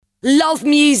Love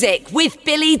Music with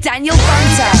Billy Daniel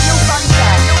Bunter.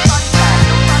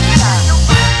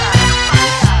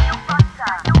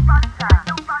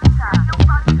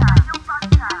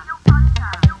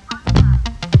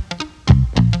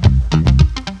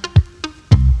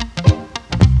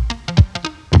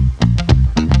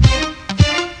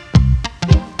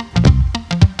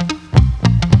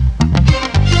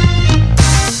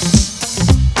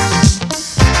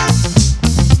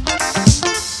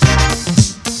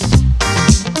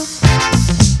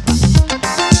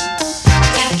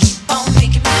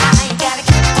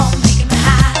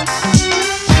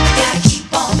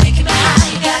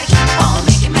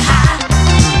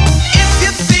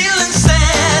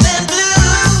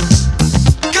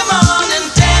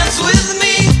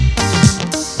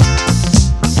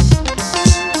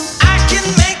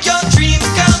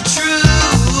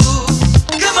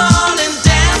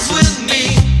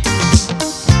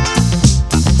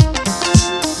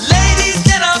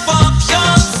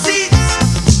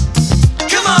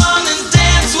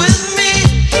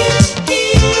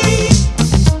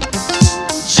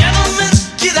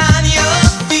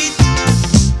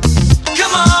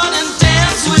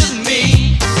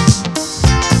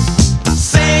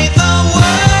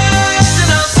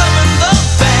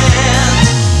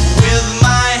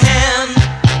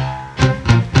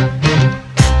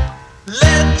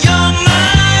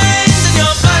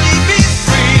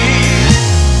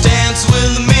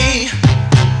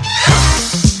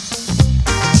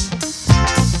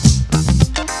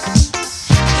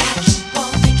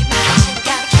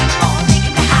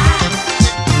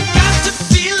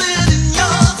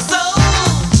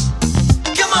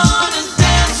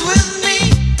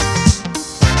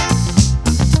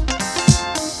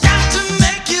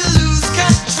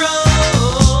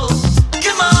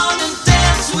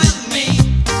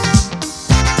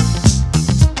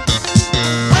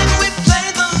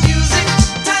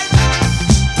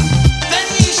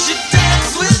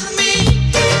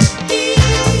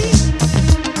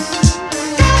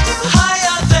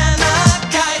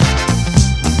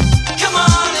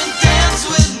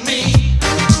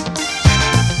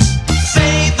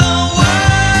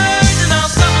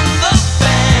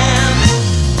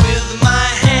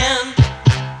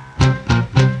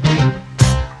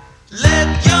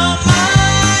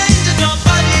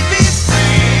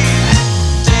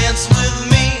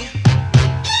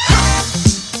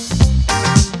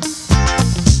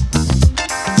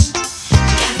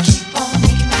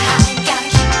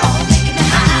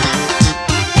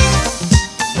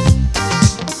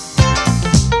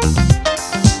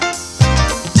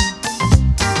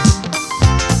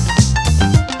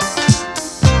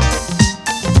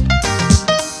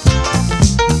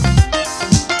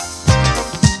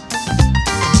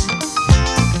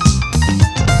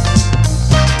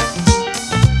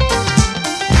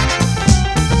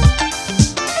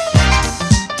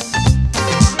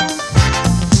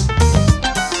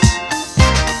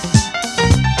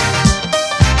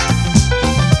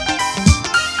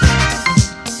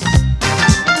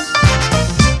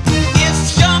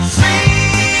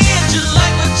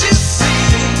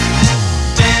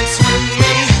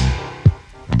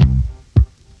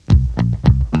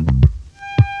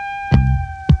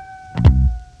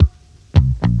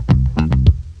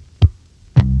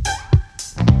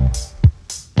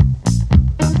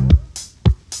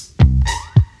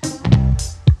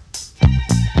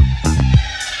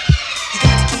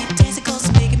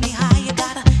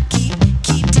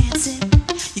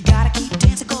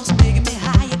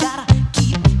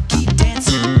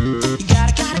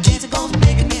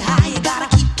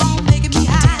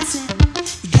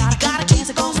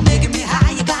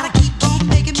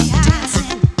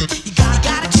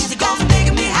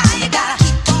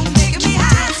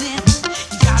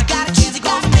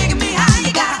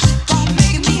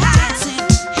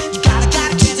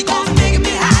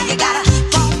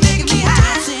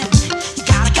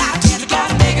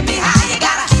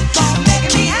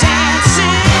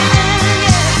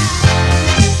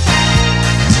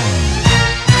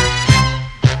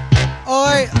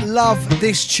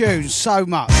 This tune so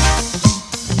much.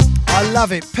 I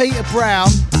love it. Peter Brown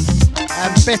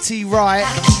and Betty Wright,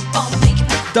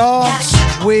 Dance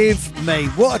With Me.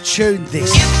 What a tune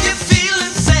this. If you're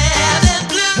feeling sad and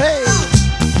blue, hey.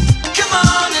 Come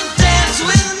on and dance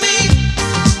with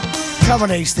me. Come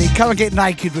on, Eastie, come and get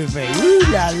naked with me. Ooh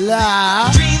la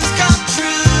la. Dreams come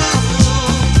true.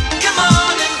 Come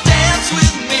on and dance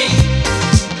with me.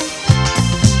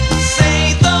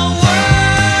 Say the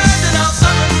word and I'll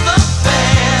summon the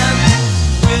band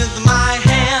with my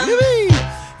hand.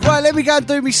 Right, let me go and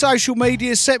do my social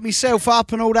media, set myself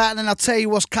up and all that, and then I'll tell you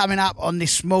what's coming up on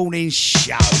this morning's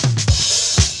show.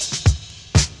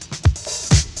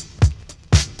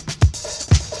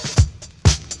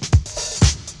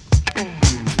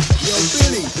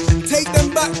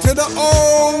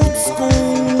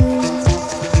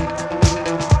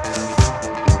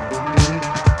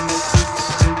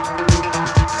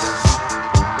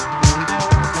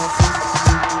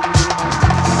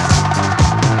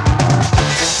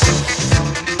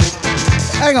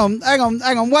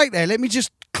 on. Wait there. Let me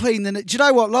just clean the. Do you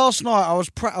know what? Last night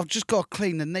I've just got to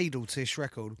clean the needle to this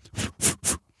record.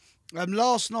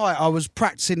 Last night I was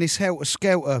practicing this Helter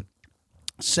Skelter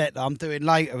set that I'm doing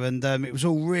later, and it was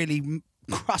all really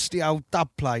crusty old dub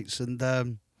plates and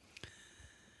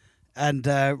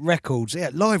records.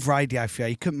 Yeah, live radio for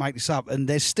you couldn't make this up, and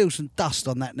there's still some dust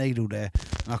on that needle there,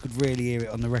 and I could really hear it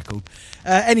on the record.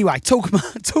 Anyway, talk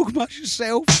amongst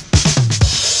yourself.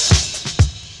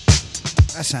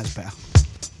 That sounds better.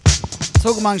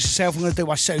 Talk amongst yourself. I'm going to do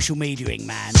my social mediaing,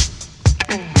 man.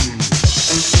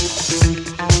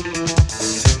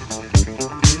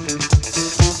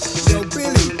 Yo,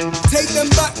 Billy, take them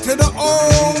back to the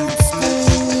old school.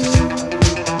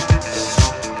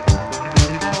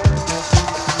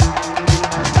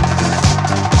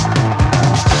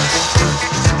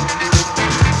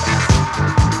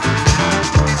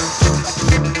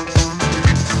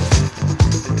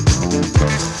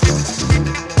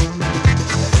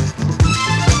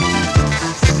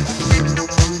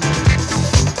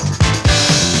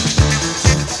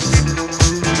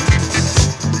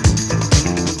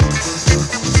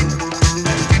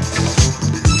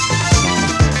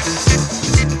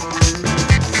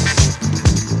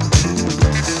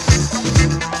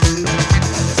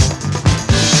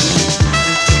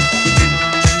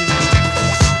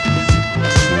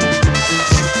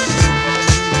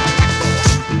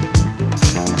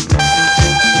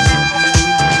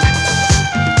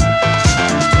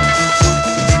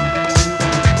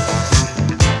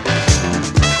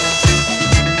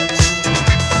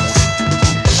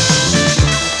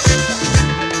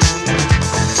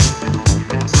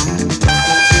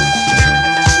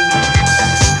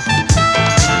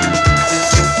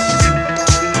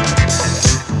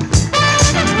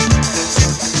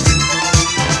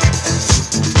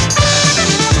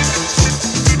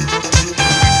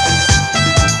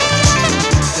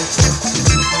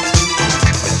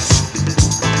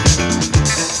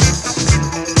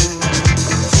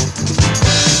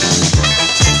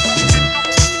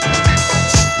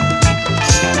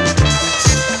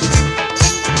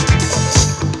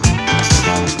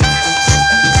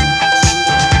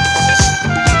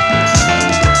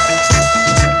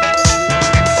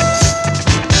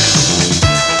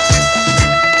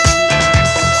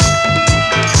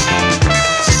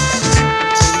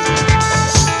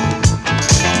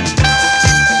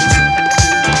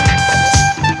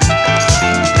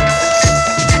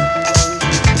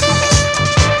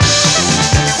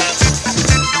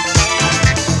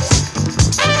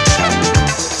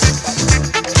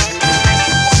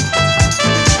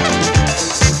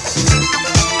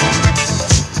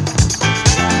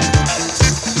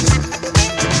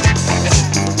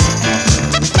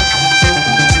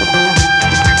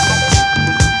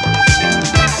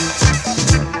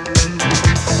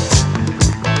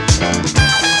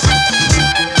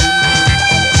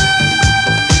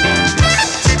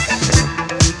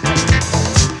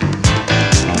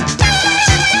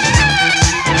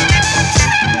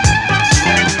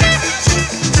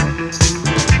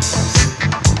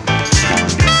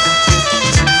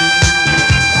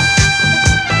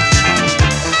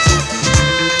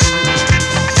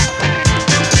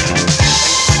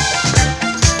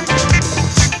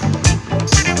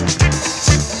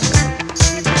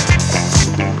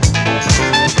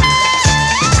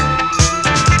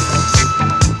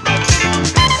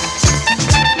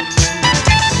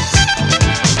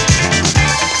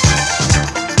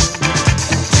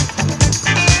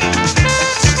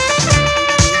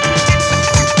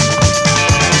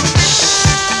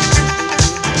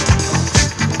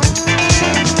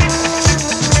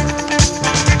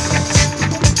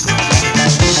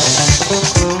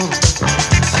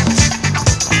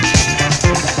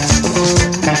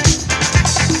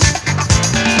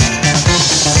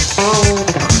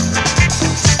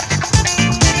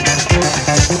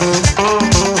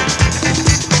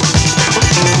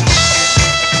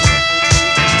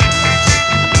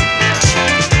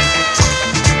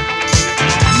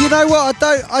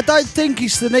 I don't think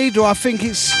it's the needle. I think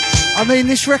it's. I mean,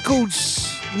 this record's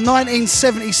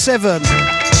 1977.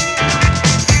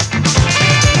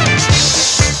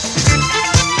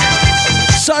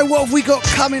 So what have we got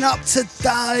coming up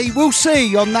today? We'll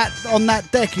see on that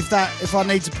deck if I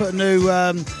need to put a new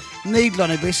needle on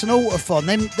it. But it's an Autophon.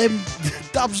 Them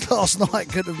dubs last night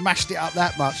could have mashed it up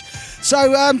that much.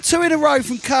 So 2 in a row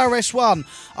from KRS-One.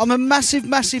 I'm a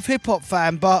massive hip hop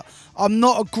fan, but I'm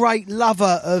not a great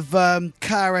lover of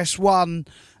KRS-One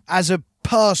as a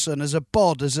person, as a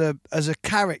bod, as a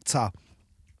character.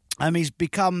 He's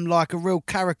become like a real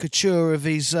caricature of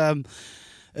his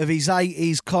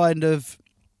 80s kind of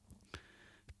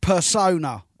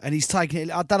persona, and he's taking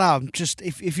it. I don't know. Just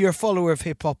if you're a follower of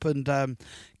hip hop and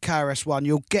KRS-One,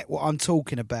 you'll get what I'm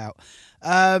talking about.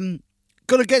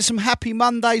 Gonna get some Happy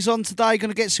Mondays on today.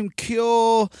 Gonna get some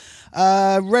Cure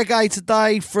reggae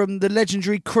today from the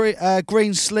legendary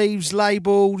Green Sleeves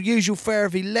label. Usual fare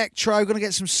of electro. Gonna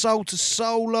get some Soul to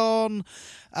Soul on.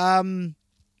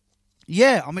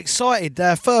 Yeah, I'm excited.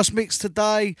 First mix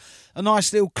today, a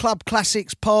nice little Club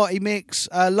Classics party mix.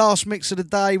 Last mix of the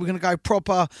day, we're going to go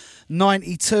proper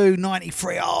 92,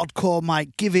 93 hardcore,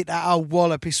 mate. Give it that old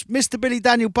wallop. It's Mr. Billy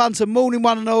Daniel Bunter, morning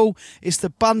one and all. It's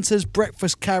the Bunter's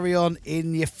Breakfast Carry On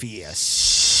in your face.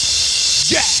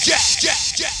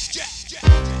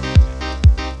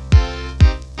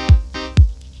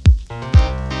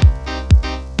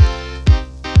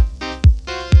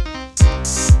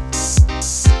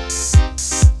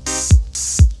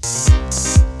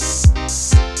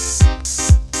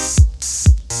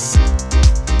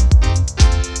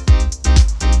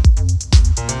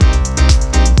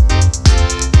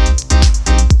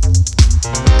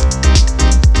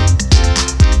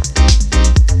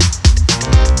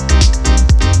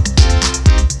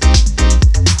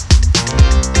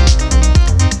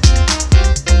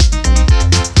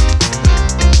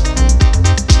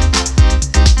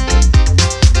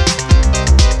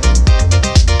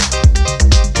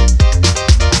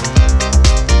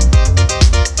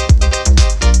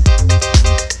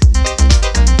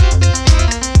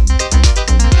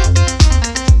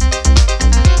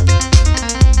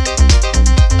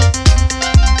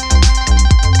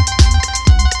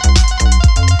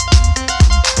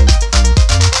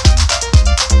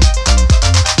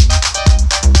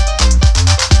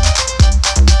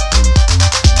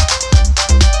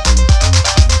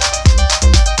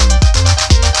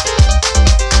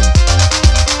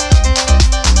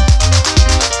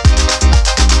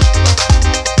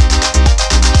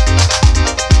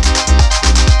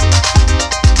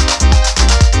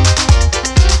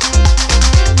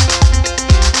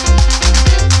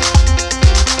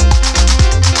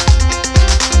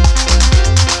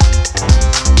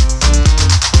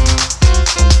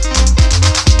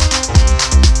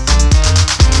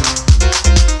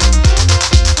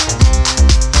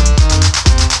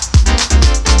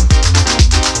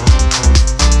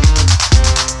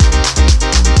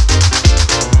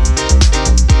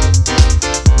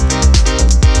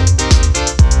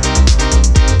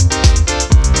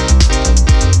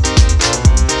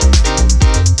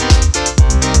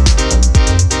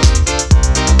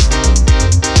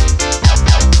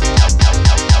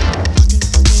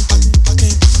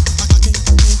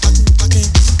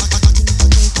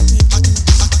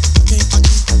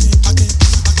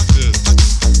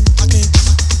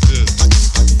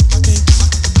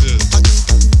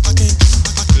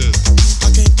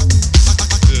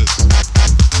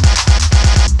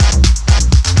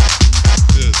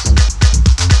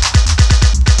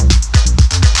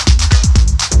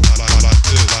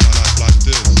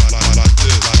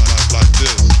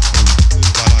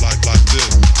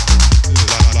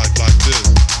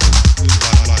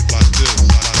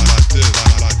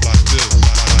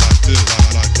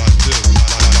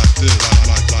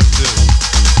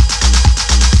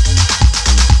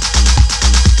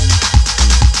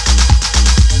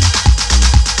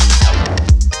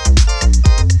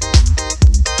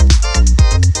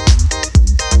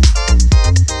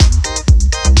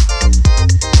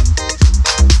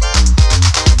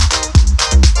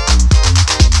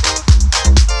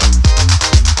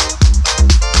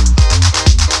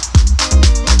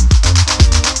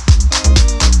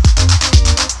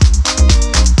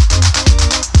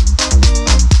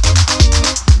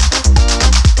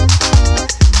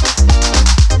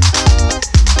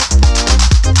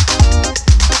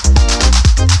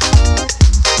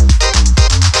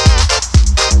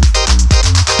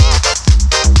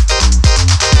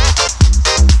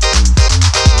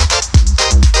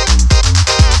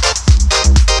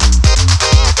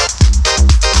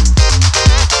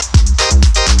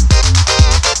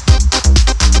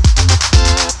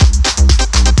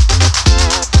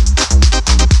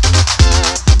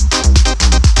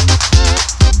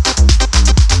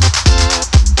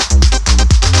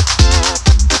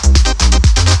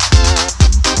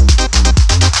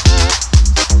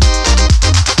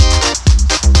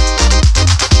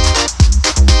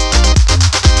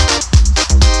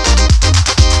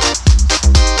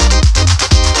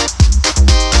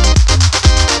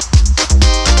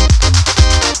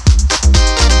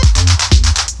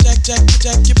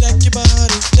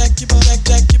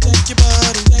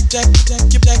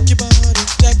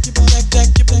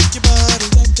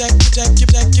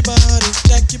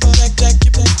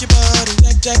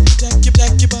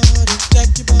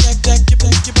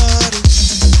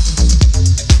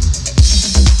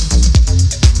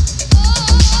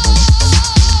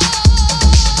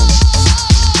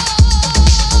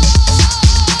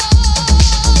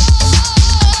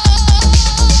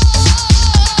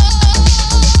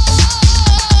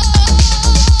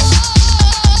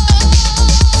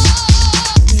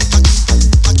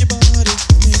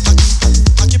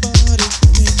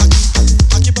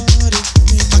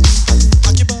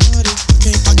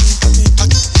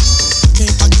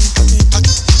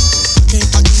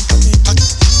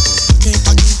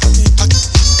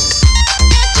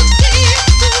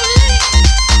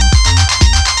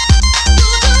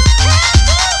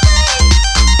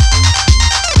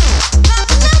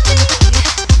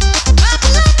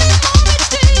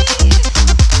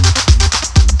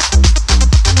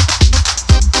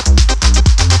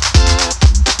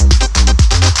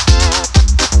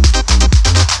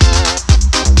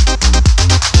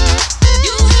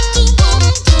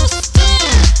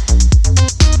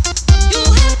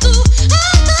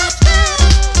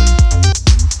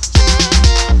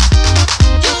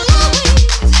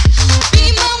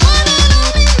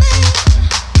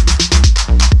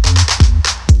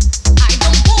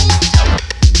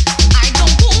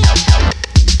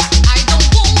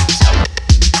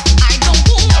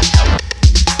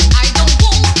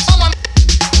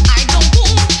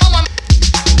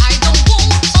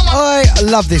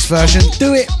 love this version.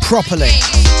 Do it properly.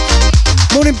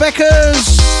 Morning,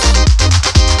 Beckers.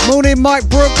 Morning, Mike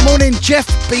Brook. Morning, Jeff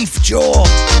Beefjaw.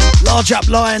 Large up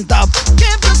Lion Dub.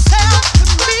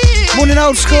 Morning,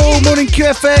 Old School. Morning,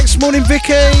 QFX. Morning,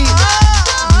 Vicky.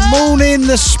 Morning,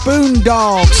 the Spoon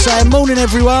Dog. Saying morning,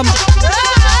 everyone.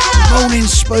 Morning,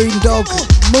 Spoon Dog.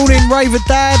 Morning, Raver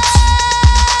Dads.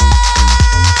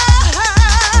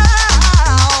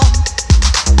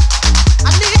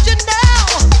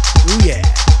 Oh yeah.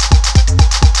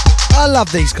 I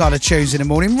love these kind of tunes in the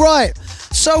morning. Right,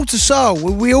 Soul to Soul.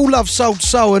 We all love Soul to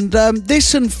Soul, and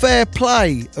this and Fair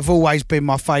Play have always been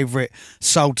my favourite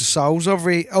Soul to Souls.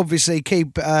 Obviously,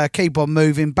 keep on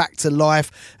moving, Back to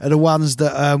Life are the ones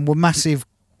that were massive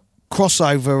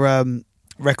crossover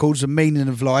records and Meaning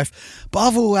of Life. But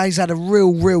I've always had a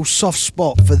real soft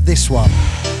spot for this one.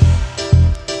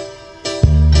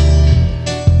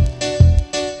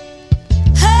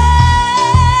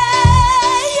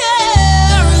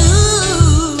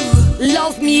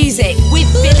 Love music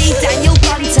with Billy Daniel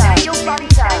Bunter.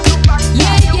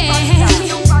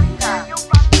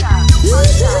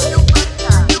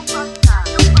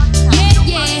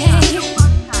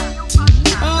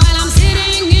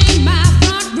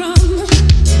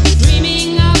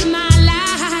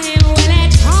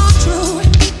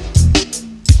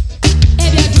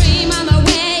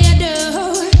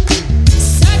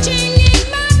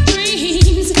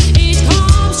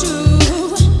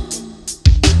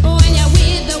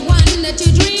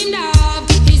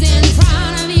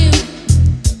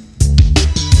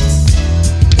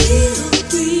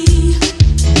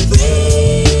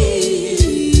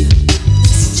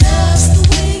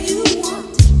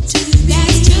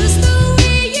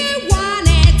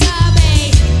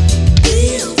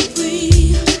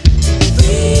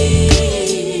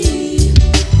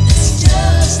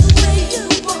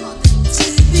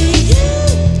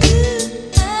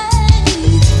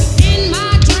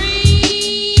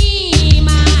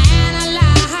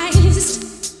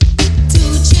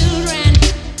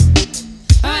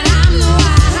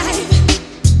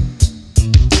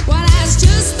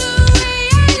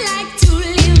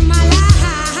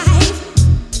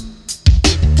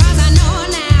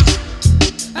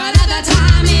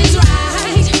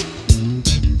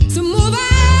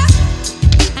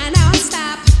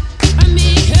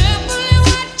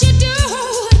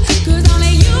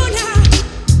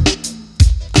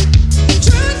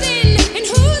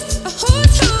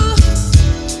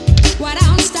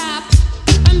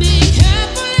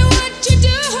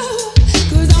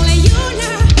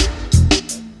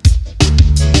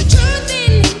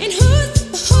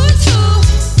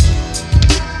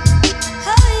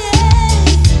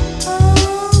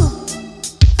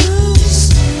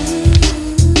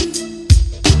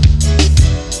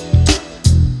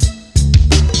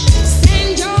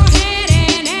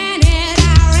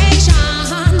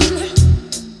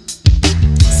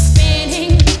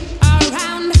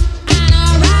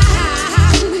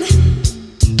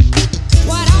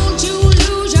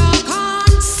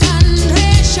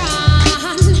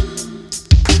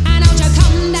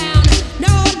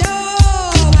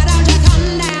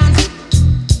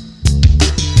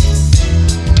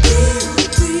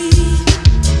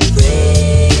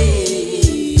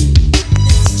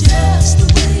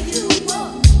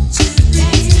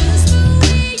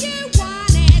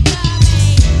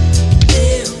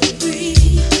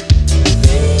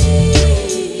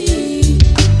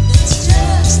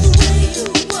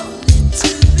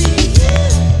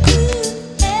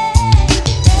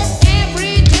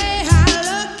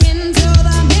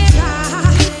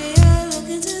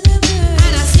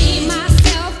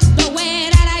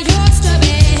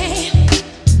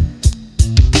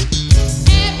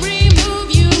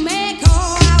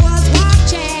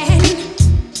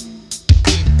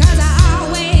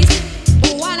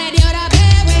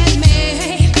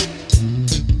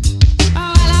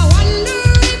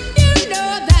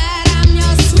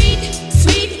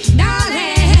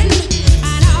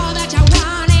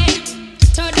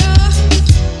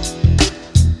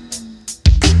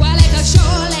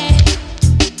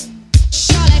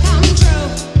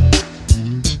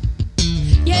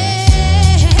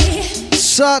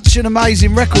 Such an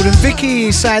amazing record, and Vicky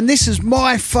is saying this is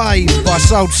my fave by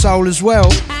Soul to Soul as well.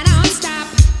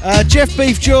 Jeff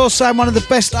Beefjaw saying one of the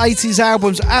best 80s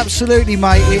albums. Absolutely,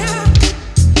 mate.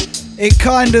 It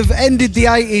kind of ended the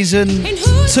 80s and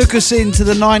took us into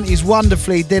the 90s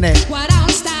wonderfully, didn't it?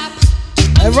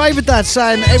 Raver Dad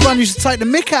saying everyone used to take the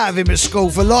mick out of him at school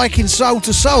for liking Soul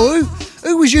to Soul.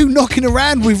 Who was you knocking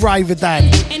around with, Raver Dad?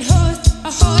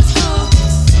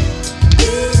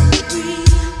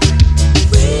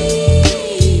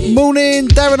 Morning,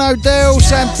 Darren Darren O'Dell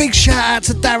saying big shout out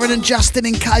to Darren and Justin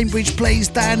in Cambridge, please,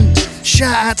 Dan.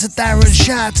 Shout out to Darren,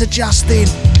 shout out to Justin.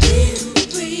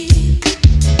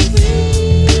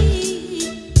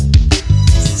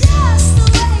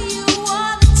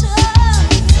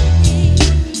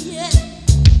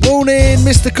 Morning,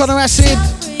 Mr. Connor Acid.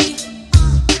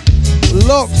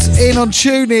 Locked in on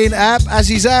TuneIn app as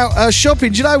he's out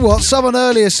shopping. Do you know what? Someone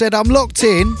earlier said, I'm locked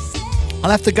in. I'll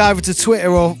have to go over to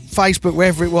Twitter or Facebook,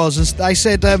 wherever it was. And they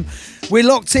said, we're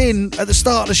locked in at the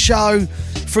start of the show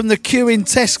from the queue in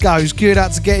Tesco's. Queued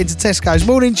up to get into Tesco's.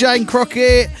 Morning, Jane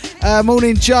Crockett.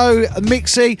 Morning, Joe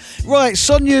Mixie. Right,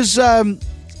 Sonia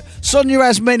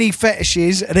has many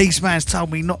fetishes, and Eastman's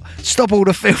told me not stop all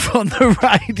the filth on the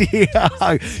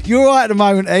radio. You're right at the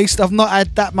moment, East. I've not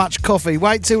had that much coffee.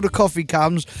 Wait till the coffee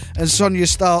comes and Sonia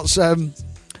starts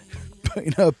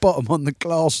putting her bottom on the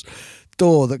glass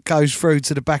door that goes through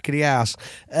to the back of the house.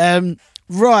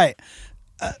 Right.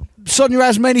 Sonia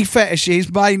has many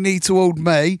fetishes, mainly toward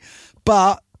me,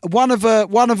 but one of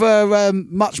her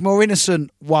much more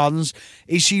innocent ones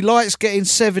is she likes getting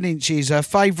 7 inches. Her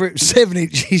favourite 7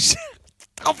 inches.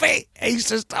 Stop it! He's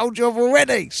just told you off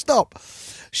already. Stop.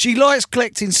 She likes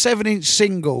collecting 7-inch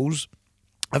singles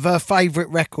of her favourite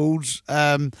records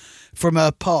from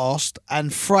her past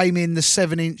and framing the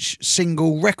 7-inch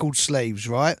single record sleeves,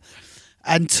 right?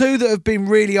 And 2 that have been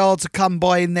really hard to come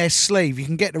by in their sleeve. You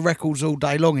can get the records all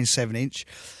day long in 7-inch.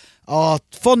 Are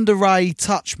Fonda Ray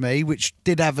Touch Me, which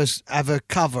did have a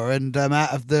cover, and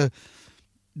out of the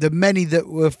many that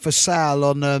were for sale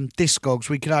on Discogs,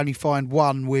 we could only find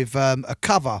one with a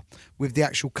cover, with the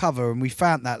actual cover, and we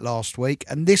found that last week.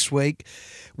 And this week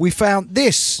we found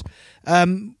this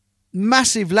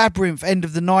massive Labyrinth End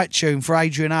of the Night tune for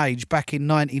Adrian Age back in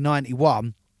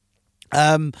 1991,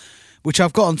 which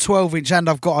I've got on 12-inch and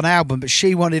I've got on album, but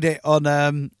she wanted it on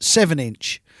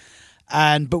 7-inch.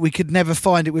 But we could never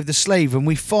find it with the sleeve, and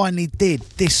we finally did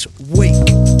this week.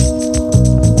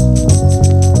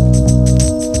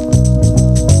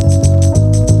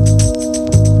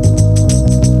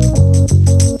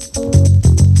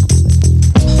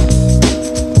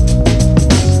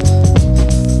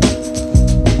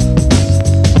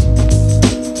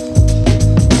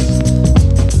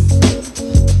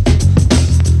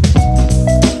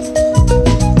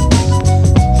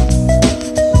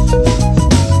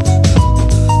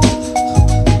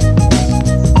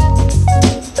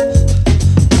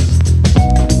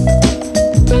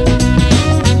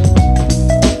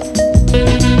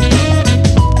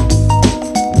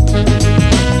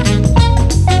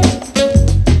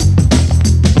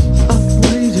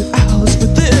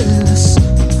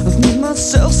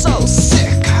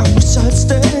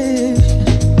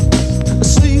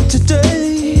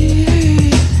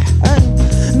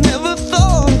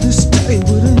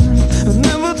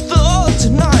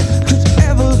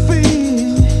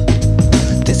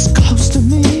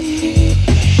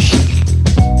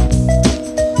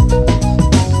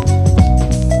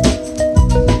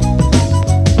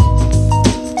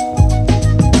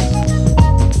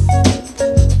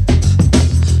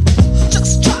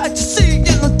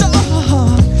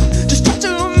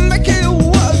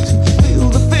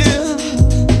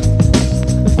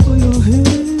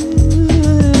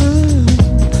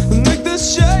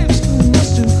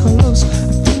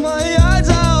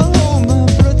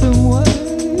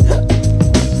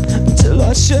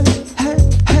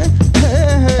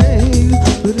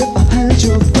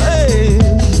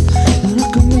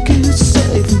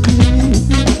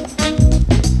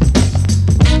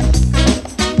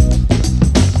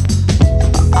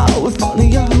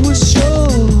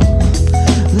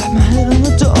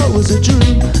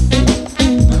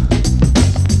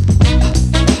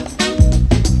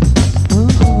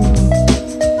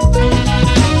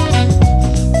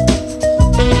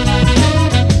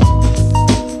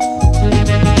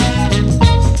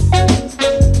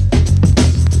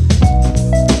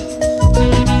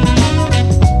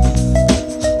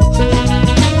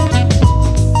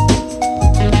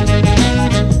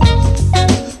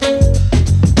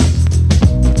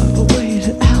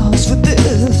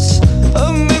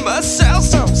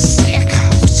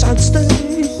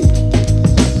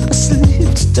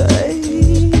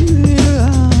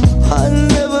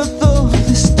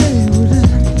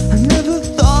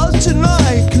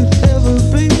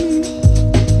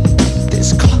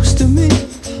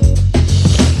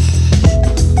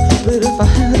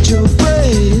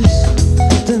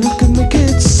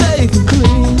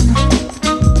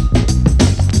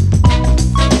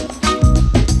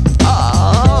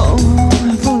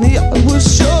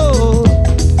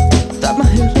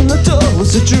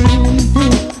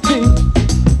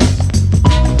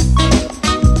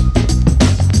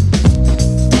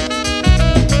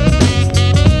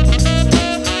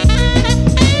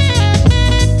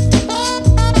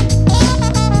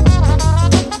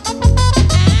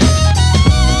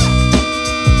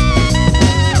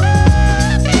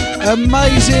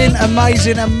 Amazing,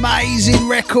 amazing, amazing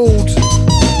record.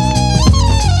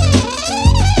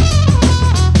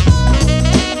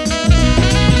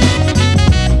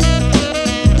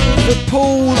 The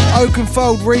Paul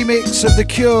Oakenfold remix of The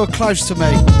Cure, Close to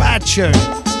Me. Bad tune.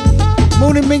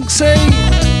 Morning, Minxie.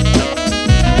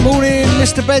 Morning,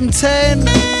 Mr. Ben 10.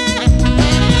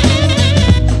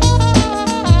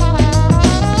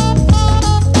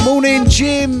 Morning,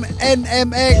 Jim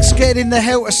NMX, getting in the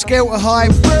Helter Skelter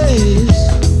hype.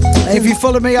 If you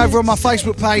follow me over on my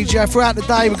Facebook page, throughout the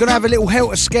day, we're going to have a little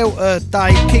Helter Skelter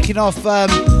day, kicking off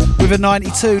with a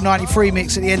 92-93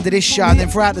 mix at the end of this show. And then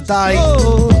throughout the day, I'm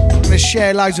going to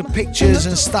share loads of pictures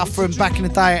and stuff from back in the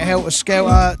day at Helter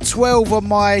Skelter. 12 on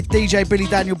my DJ Billy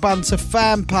Daniel Bunter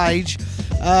fan page.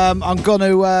 I'm going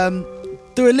to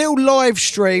do a little live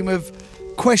stream of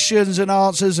questions and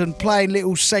answers and playing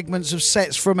little segments of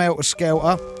sets from Helter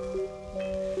Skelter.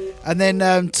 And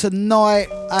then tonight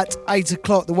at 8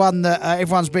 o'clock, the one that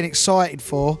everyone's been excited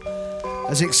for,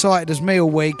 as excited as me all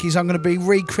week, is I'm going to be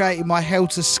recreating my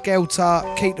Helter Skelter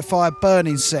Keep the Fire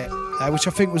Burning set, which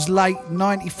I think was late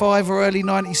 95 or early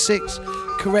 96.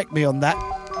 Correct me on that.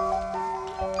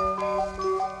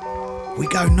 We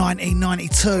go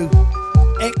 1992.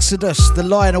 Exodus, The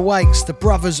Lion Awakes, The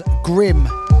Brothers Grimm.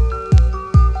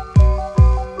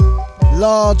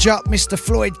 Large up Mr.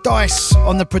 Floyd Dice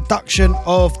on the production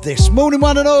of this. Morning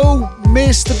one and all,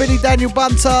 Mr. Billy Daniel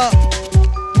Bunter.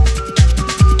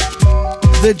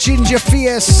 The Ginger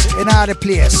Fierce in our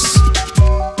place.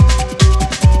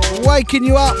 Waking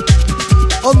you up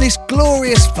on this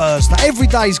glorious Thursday. Every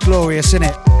day's glorious, isn't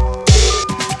it?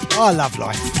 I love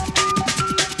life.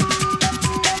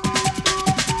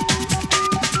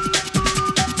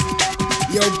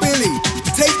 Yo, Billy,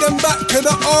 take them back to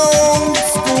the old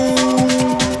school.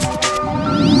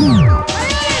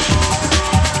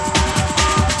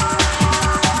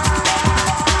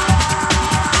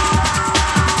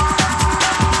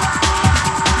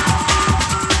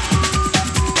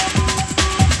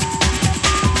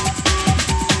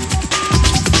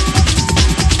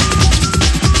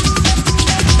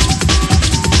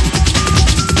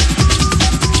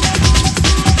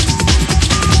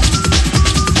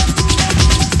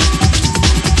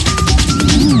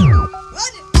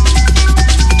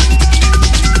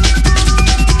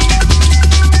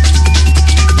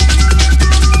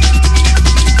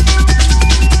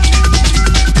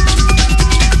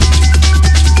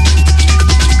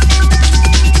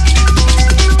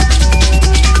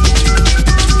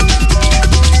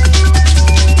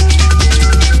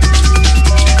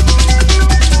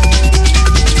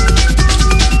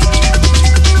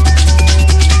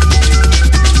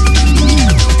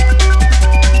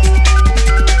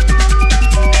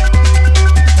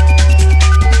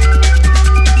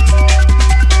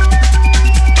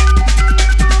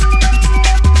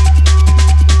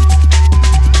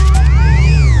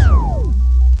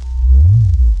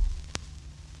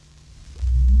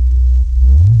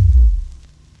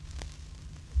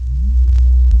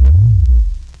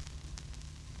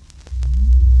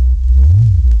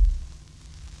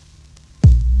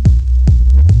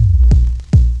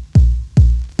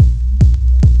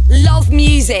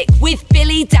 Music with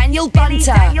Billy Daniel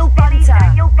Bunter.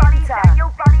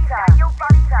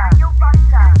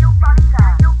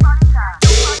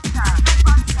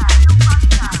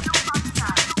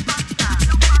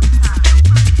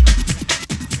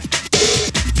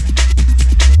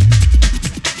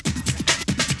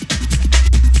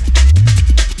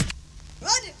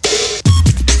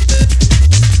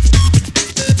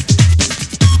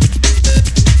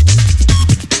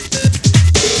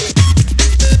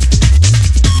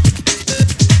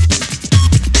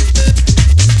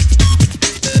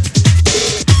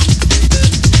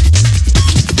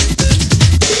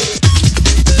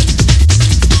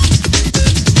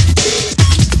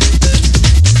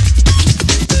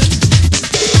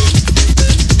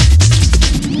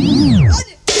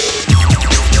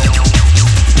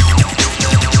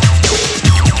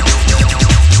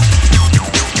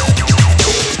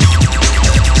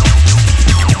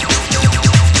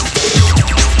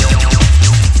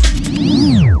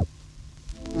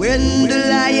 When the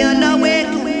lion awake,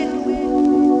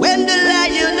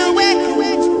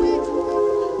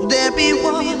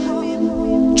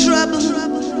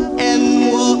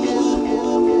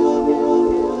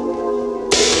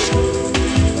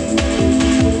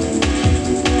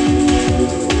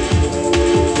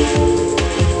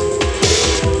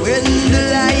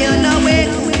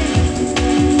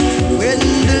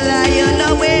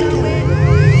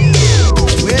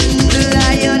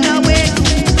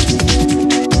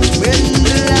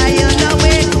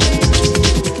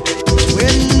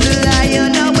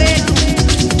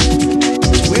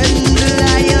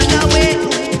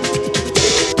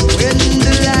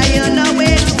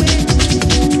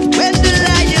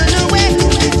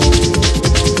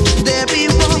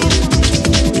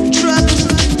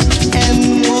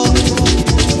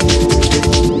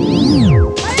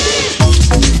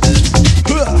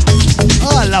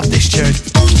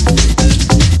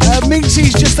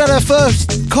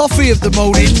 coffee of the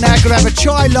morning. Now gonna have a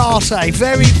chai latte.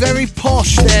 Very, very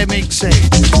posh there, Mixie.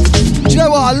 Do you know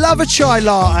what? I love a chai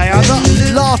latte. I love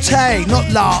latte, not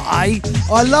latte.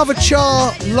 I love a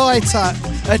chai latte.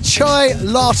 A chai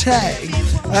latte.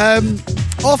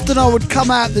 Often I would come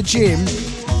out the gym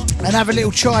and have a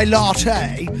little chai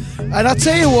latte. And I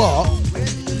tell you what,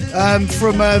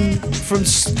 from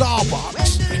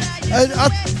Starbucks,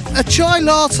 a chai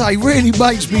latte really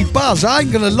makes me buzz. I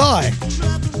ain't gonna lie.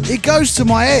 It goes to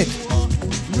my head.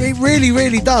 It really,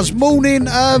 really does. Morning,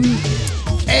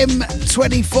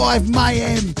 M25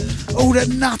 Mayhem. All the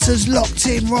nutters locked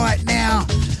in right now.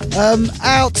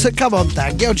 Out to, come on,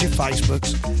 Dan, get on your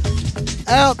Facebooks.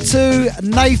 Out to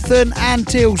Nathan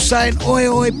Antill saying, oi,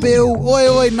 oi, Bill. Oi,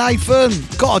 oi, Nathan.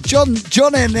 God, John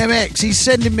NMX, he's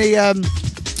sending me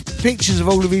pictures of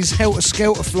all of his Helter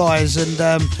Skelter flyers and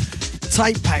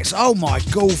tape packs. Oh, my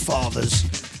Gallfathers.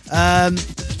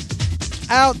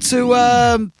 Out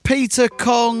to Peter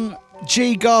Kong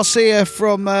G. Garcia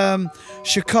from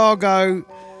Chicago,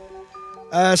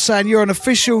 saying you're an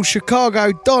official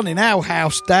Chicago Don in our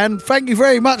house, Dan. Thank you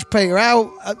very much, Peter.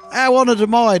 How honoured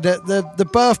am I that the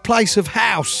birthplace of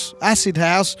House, Acid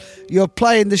House, you're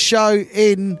playing the show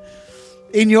in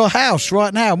your house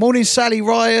right now. Morning, Sally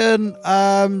Ryan,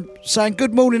 saying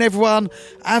good morning, everyone.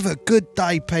 Have a good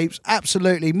day, peeps.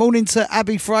 Absolutely. Morning to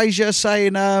Abby Fraser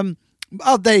saying,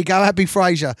 oh, there you go, Abby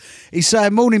Fraser. He's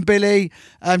saying, morning, Billy.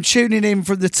 Tuning in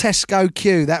from the Tesco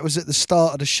queue. That was at the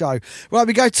start of the show. Right,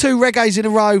 we go 2 reggaes in a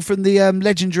row from the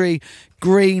legendary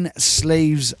Green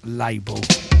Sleeves label.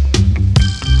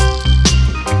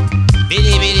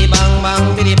 Biddy biddy bang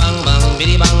bang, biddy bang bang,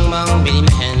 biddy bang bang, biddy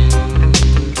man.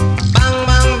 Bang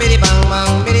bang, biddy bang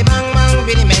bang, biddy bang bang,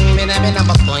 biddy man. Biddy man, I'm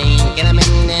a coin, get a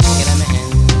man, get a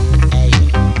man. Hey,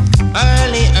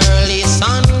 early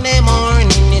Sunday morning.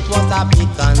 Was a big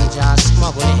ganja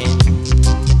smuggling.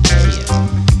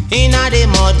 Inna the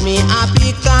mud me a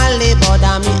pick and labor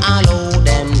and me allow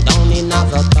them down in a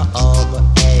the tub.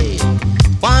 Hey,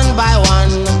 one by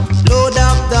one, load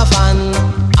up the van.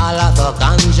 All of the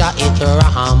ganja it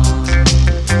ram.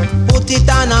 Put it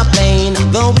on a plane,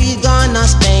 go we gonna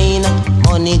Spain.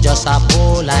 Money just a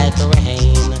pour like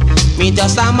rain. Me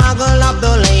just a muggle up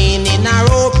the lane in a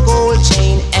rope gold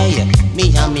chain. Hey,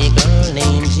 me and me girl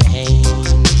named Jane.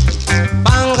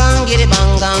 Bangang, get it,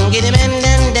 men,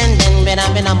 den, better a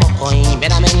coin,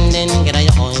 better men, get a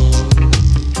coin.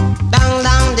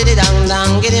 Dang, did it,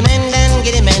 dang, get it, men,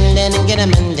 get a men,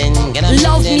 get a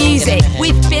Love music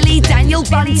with Billy Daniel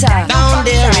Bunter. Down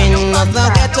there in the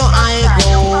ghetto I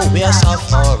go, where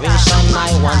sufferation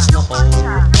I once know.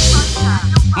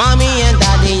 Mommy and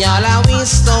daddy, all are we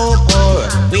so poor.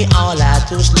 We all had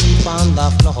to sleep on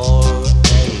the floor.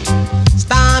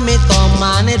 Storm it come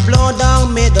and it blow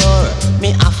down me door.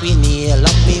 Me happy nail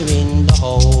up me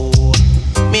window.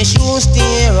 Me shoes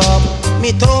tear up,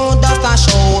 me toe dust a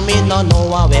show. Me no know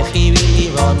where fi really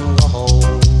run go.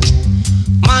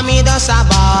 Mommy does a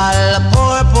ball,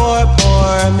 poor.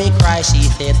 Me cry, she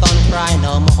say don't cry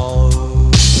no more.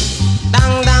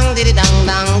 Dang, diddy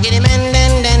dang, get him den.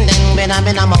 Ben a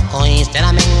mo coins, then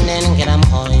a men get a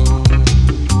coin.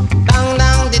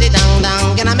 Dang, diddy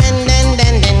dang, get a men den.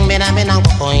 Ben a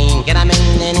coin, get a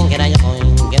men get a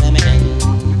coin, get a men.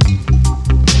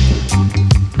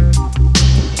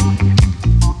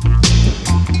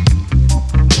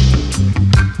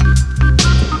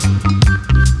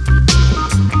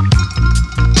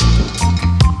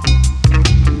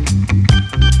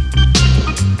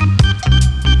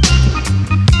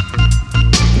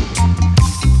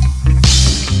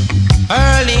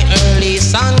 Early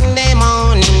Sunday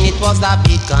morning, it was a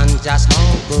big ganja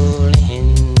smuggling.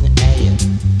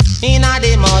 Inna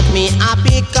the mud, me a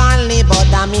pick and labor,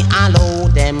 and me allow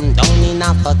them down in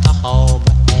a tub.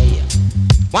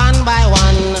 One by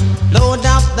one, load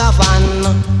up the van,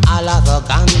 all of the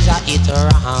ganja it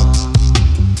ram.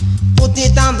 Put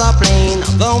it on the plane,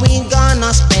 going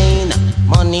gonna Spain.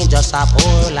 Money just a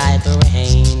pour like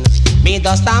rain. Me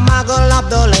just a muggle up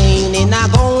the lane in a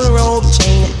gold rope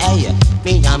chain. Hey,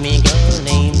 me and me girl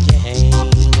named Jane.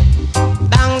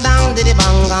 Dang, diddy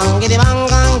bang, giddy bang,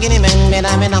 giddy men, men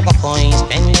a coin,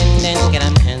 spend then get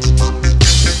a man.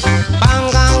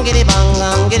 Bang, giddy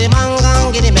bang, giddy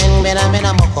men, men a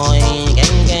coin,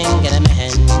 gang, get a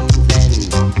man. Then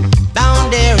down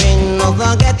there in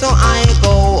the ghetto I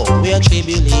go, where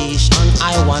tribulation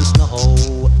I once know.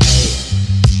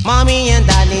 Mommy and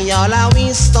daddy, all are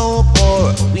we so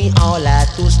poor. We all had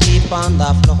to sleep on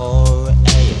the floor.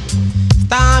 Hey.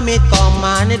 Storm it come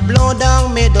and it blow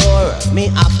down me door. Me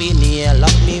happy nail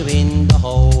up me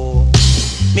window.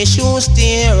 Me shoes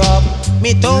tear up,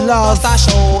 me toe dust a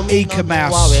show. Me Eka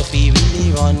Mouse.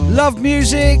 run. Love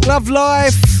music, love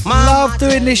life, love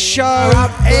doing this show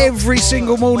every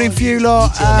single morning for you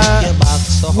lot.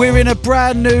 We're in a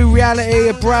brand new reality,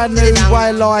 a brand new way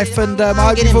of life, and I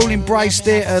hope you've all embraced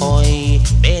it and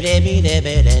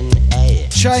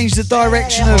changed the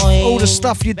direction of all the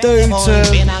stuff you do to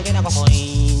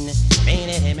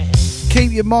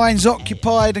keep your minds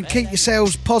occupied and keep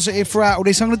yourselves positive throughout all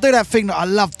this. I'm going to do that thing that I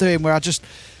love doing where I just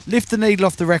lift the needle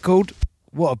off the record.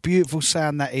 What a beautiful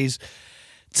sound that is.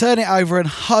 Turn it over and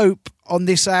hope on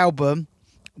this album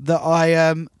that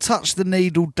I touch the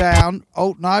needle down.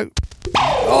 Oh, no.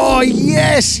 Oh,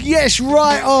 yes,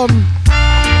 right on.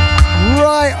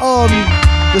 Right on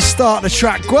the start of the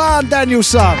track. Go on, Daniel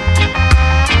son.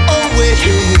 Oh,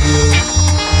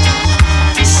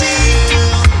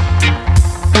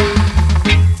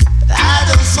 I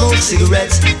don't smoke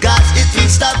cigarettes, cause it will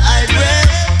stop I breath.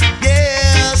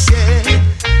 Yes, yeah.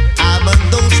 I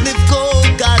don't sniff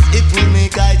coke, cause it will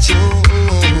make I choke.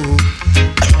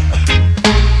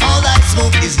 All I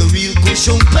smoke is the real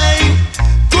cushion pain.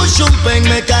 Cushion pain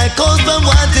make I count from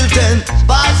 1 till 10.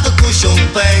 Pass the cushion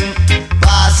pain,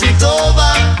 pass it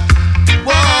over.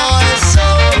 Boy, so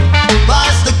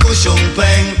pass the cushion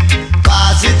pain,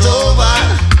 pass it over.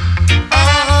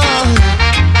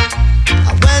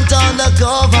 I went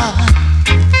undercover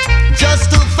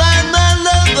just to find my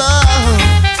lover.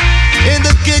 In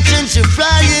the kitchen she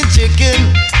frying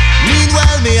chicken.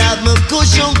 Meanwhile me have my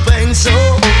cushion pain. So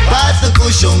pass the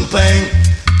cushion pain,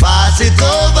 pass it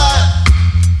over.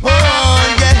 Oh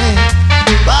yeah,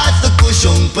 pass the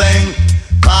cushion pain,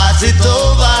 pass it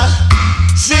over.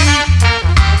 See,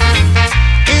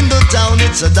 in the town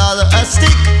it's $1 a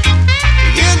stick.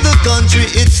 In the country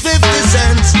it's 50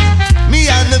 cents. Me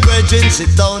and the brethren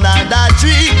sit down on that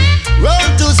tree, roll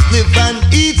to split and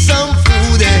eat some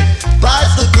food.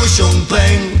 Pass the cushion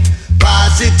pain,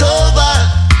 pass it over.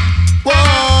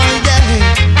 Oh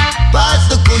yeah, pass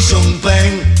the cushion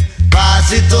pain,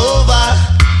 pass it over.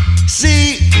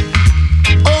 See,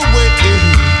 oh wait,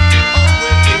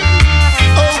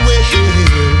 oh wait.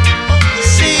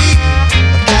 See,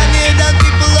 Canadian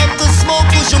people love to smoke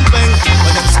cushion pain.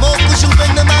 When them smoke cushion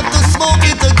pain, them have to smoke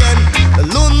it again. The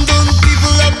London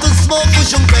people love to smoke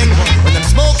cushion pain. When them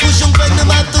smoke cushion pain, them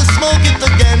have to smoke it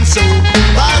again. So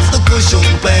pass the cushion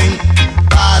pain,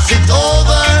 pass it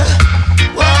over.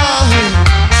 Whoa.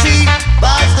 See,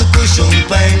 pass the cushion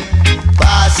pain,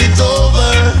 pass it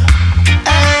over.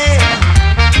 Hey,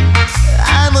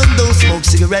 I'm on don't smoke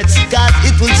cigarettes, cause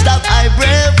it will stop I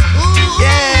breath.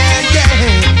 Yeah,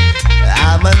 yeah.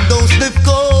 I'm on don't sniff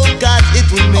coke, cause it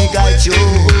will make I choke.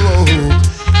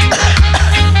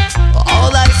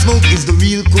 All I smoke is the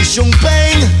real cushion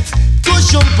pain.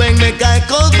 Cushion pain make I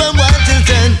count from 1 till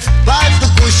 10. Pass the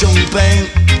cushion pain,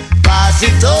 pass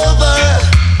it over.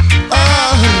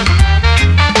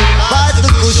 Pass the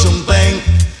cushion pain,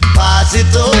 pass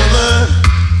it over.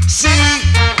 See,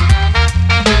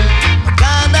 I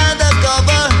gone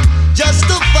undercover just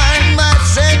to find my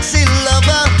sexy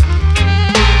lover.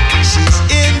 She's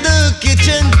in the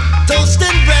kitchen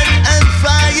toasting bread and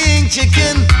frying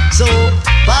chicken. So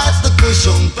pass the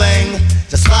cushion pain,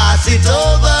 just pass it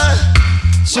over.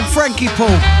 Some Frankie Paul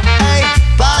Hey,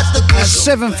 pass the at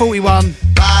cushion 7:41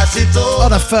 pass it over.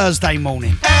 on a Thursday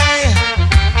morning. Hey,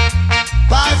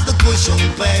 pass the cushion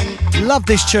pain. Love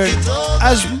this tune.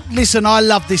 Listen, I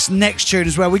love this next tune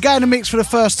as well. We're going to mix for the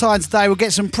first time today. We'll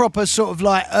get some proper sort of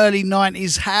like early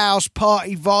 90s house,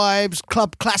 party vibes,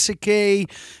 club classic-y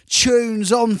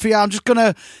tunes on for you. I'm just going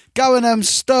to go and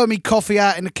stir me coffee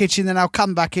out in the kitchen, then I'll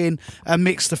come back in and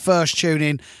mix the first tune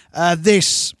in.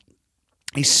 This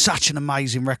is such an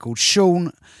amazing record.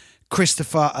 Sean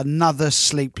Christopher, Another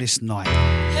Sleepless Night.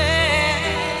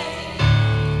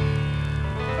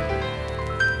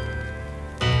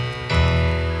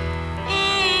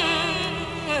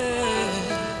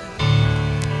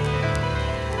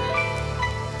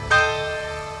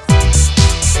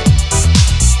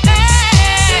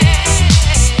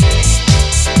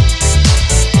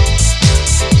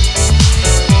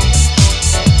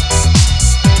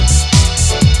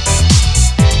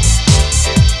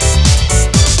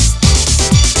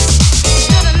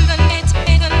 It's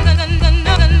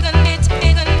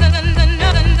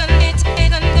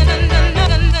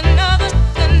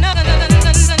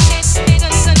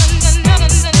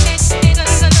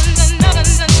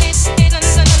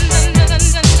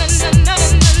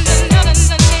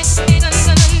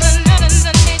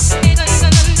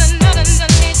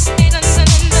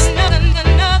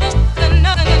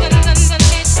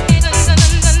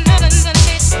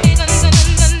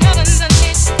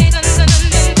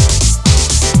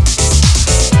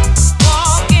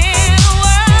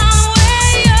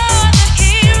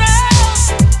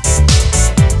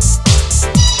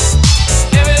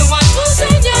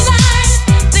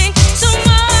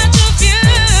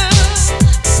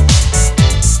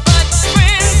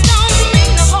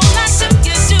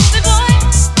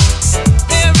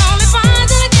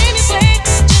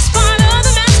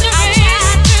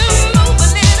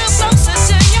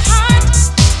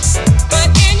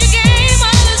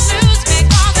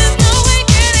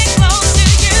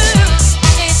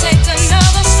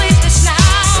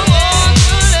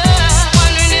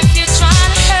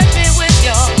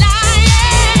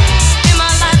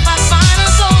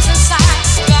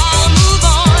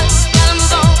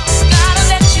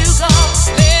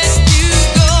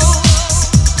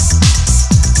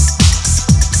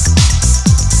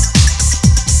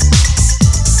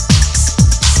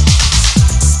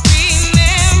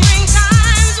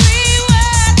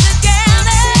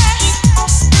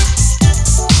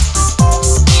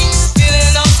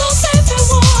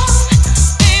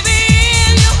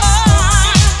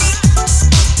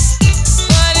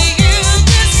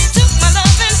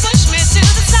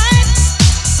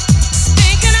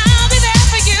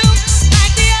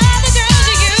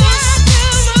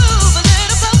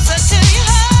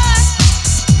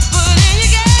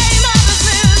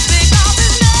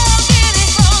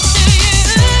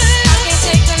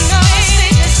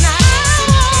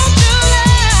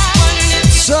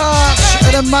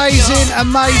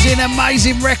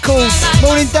amazing record.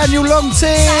 Morning, Daniel Longton.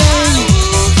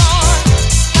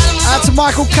 Out to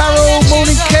Michael Carroll.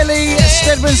 Morning, Kelly.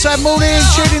 Stedman saying morning.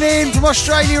 Tuning in from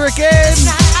Australia again.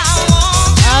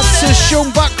 Out to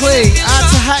Sean Buckley. Out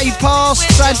to Hattie Pass.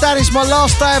 Saying, Dan, it's my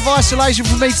last day of isolation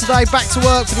for me today. Back to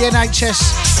work for the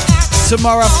NHS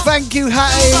tomorrow. Thank you,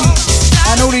 Hattie,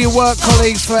 and all of your work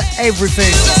colleagues for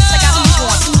everything.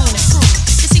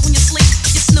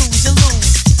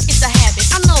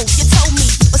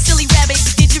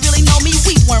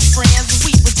 Friends,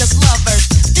 we were just lovers.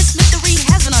 This mystery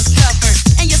hasn't uncovered.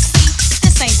 And you see,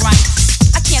 this ain't right.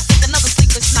 I can't take another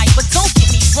sleepless night. But don't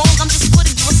get me wrong, I'm just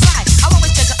putting you aside. I'll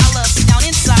always treasure our love down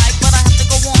inside. But I have to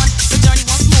go on the journey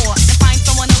once more and find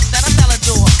someone else that I shall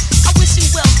adore. I wish you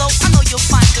well, though. I know you'll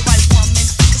find the right woman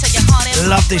to take your heart and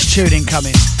love this tuning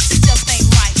coming. This just ain't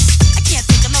right. I can't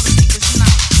take another sleepless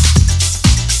night.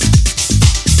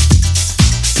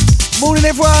 Morning,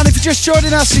 everyone. If you're just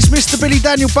joining us, it's Mr. Billy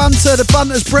Daniel Bunter, the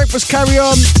Bunter's Breakfast Carry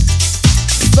On.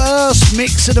 First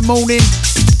mix of the morning.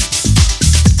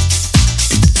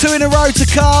 2 in a row to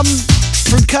come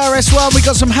from KRS-One. We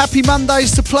got some Happy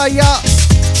Mondays to play up.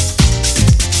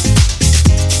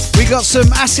 We got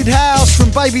some Acid House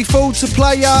from Baby Fool to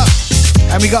play up.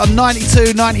 And we got a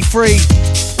 92-93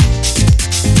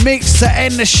 mix to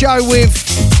end the show with.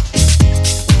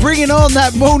 Bringing on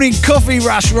that morning coffee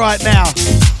rush right now.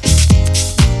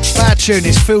 Bad tune,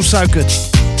 this feels so good.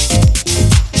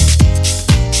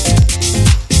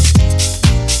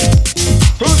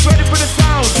 Who's ready for the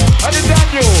sound? And the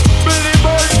Daniel, Billy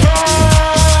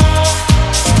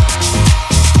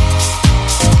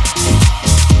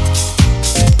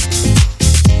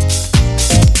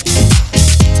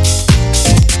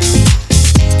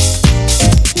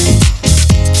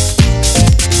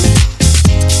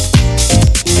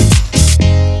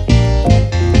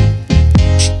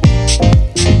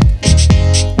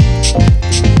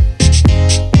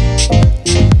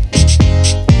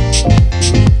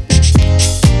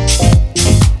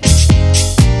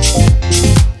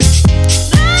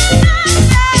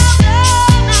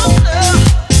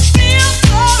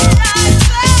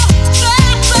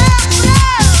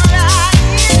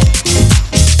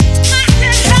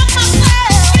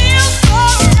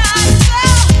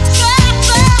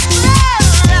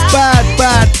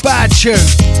Tune.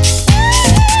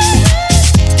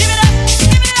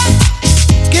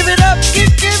 Give it up,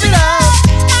 give it up.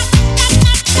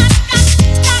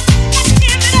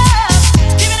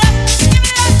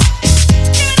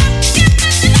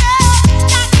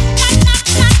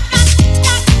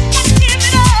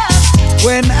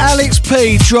 When Alex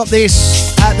P dropped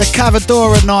this at the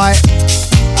Cavadora night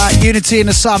at Unity in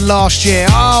the Sun last year,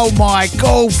 oh my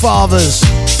godfathers.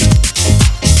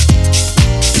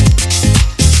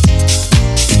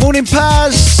 Morning,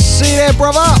 Paz. See you there,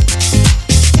 brother.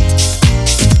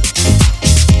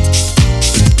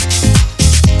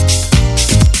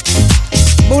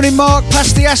 Morning, Mark.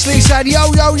 Pasty Ashley said,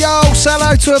 yo, yo, yo. Say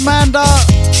hello to Amanda.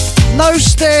 No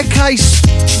staircase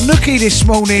nookie this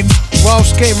morning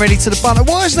whilst getting ready to the Bunter.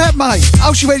 Why is that, mate?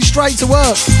 Oh, she went straight to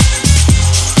work.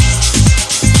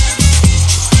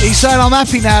 He's saying, I'm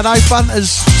happy now, though.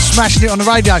 Bunter's smashing it on the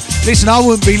radio. Listen, I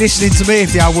wouldn't be listening to me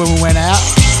if the old woman went out.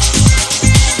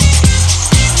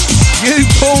 You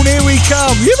Paul, here we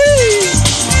come. Yippee!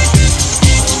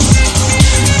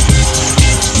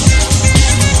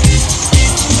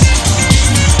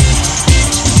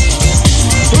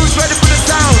 Who's ready for the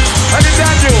sound? And the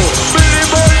Daniel, Billy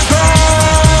Bunter.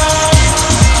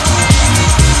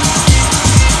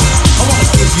 I wanna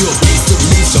give you a place to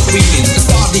release your feelings. A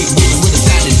star deep with a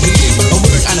standing healing. A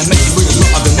word and a message with a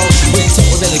lot of emotion. With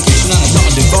total dedication and a lot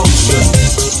of devotion.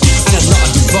 And a lot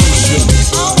of devotion.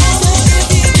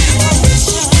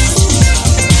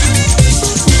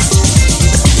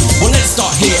 Well, let's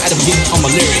start here at the beginning of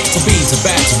my lyric. To be, to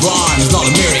bad, to rhyme is not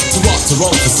a lyric. To rock, to roll,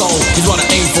 to soul is what I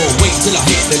aim for. Wait till I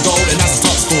hit the goal, and that's the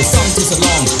top score. Some takes a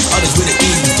long, others with it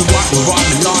easy. To write the rhyme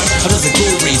and line, others are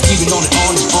glories. Keeping on and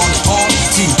on and on and on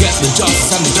till you get the justice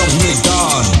and the job's really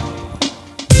done.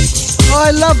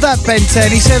 I love that, Ben 10.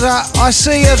 He said, I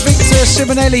see Victor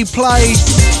Simonelli play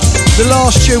the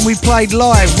last tune we played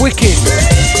live. Wicked.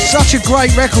 Such a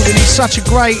great record, and he's such a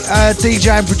great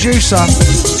DJ and producer.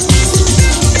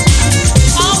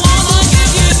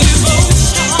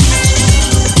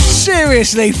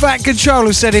 Seriously, Fat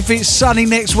Controller said if it's sunny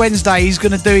next Wednesday, he's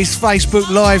going to do his Facebook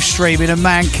live stream in a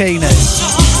mankini.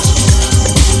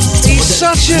 He's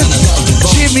such a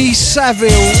Jimmy Savile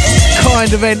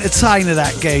kind of entertainer,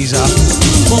 that geezer.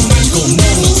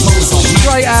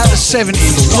 Straight out of the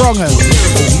 70s, Wrong'em.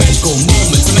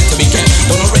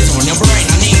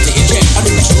 get a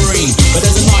new dream, but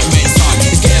there's a nightmare inside.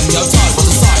 It's getting me outside, what's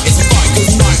the sight? It's a fight,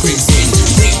 cause night creeps in.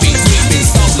 Creeping,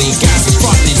 slowly, gas is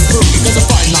frightening, spooky, cause a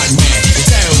fight nightmare.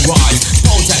 Terrorize,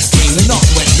 pole tax king, the not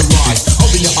wet the rise.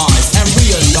 Open your eyes and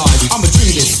realize I'm a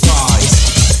dream disguise.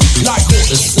 Like Hawk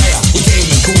the Slayer, he came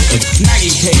and caught it.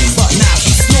 Maggie came, but now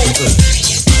she's slaughtered.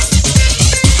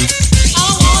 I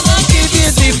wanna give you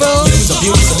Use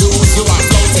abuse, lose, so I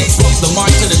flow, takes rock the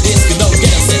mic to the disc, you don't get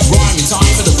a set rhyme in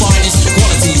time for the finest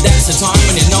quality. That's the time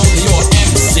when you know that you're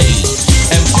MC.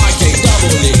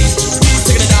 M-I-K-double-E.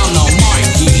 Taking it down on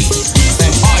Mikey.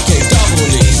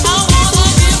 M-I-K-double-E.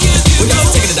 We got to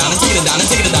take it down and take it down and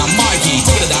take it down, Mikey.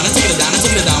 Take it down and take it down and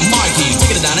take it down, Mikey.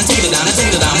 Take it down and take it down and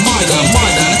take it down, Mikey. Take it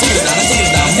down and take it down and take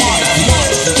it down, Mikey.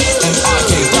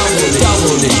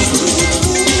 M-I-K-double-E.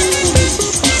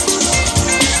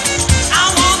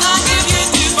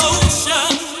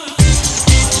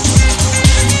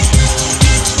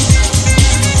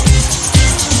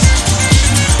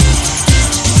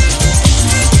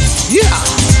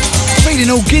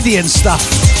 All giddy and stuff.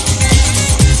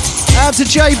 Out to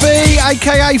JB,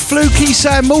 aka Fluky,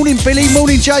 saying morning Billy,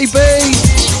 morning JB.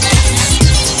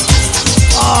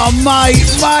 Oh mate.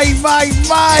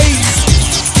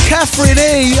 Catherine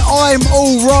E, I'm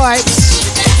alright.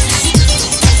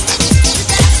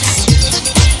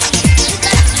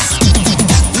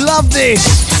 Love this.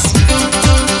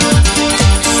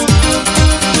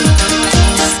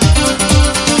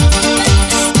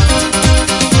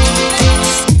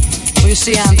 You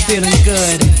see, I'm feeling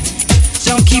good.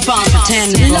 Don't keep on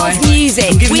pretending, boy. Love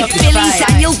music with Billy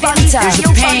Daniel Bunter. There's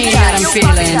a pain that I'm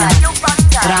feeling,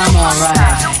 but I'm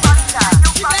alright.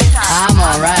 I'm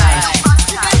alright.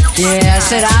 Yeah, I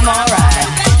said I'm alright.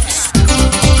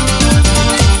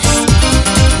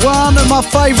 One of my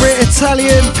favourite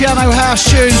Italian piano house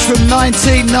tunes from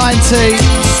 1990.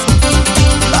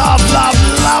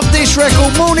 Love this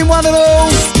record. Morning one and all.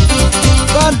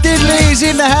 Bun Diddley is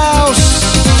in the house.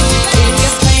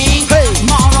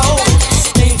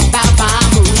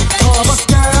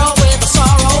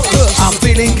 I'm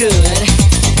feeling good.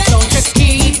 Don't just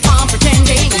keep on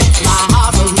pretending. My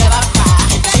heart will never cry.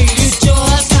 See, you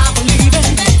just not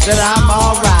believing that I'm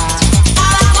alright.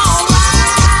 I'm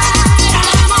alright.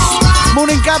 I'm alright.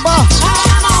 Morning, Gabba.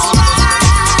 I'm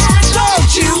alright. Don't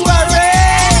you worry.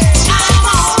 I'm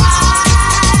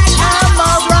alright. I'm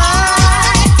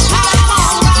alright. I'm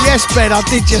alright. Yes, Ben, I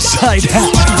did just say that.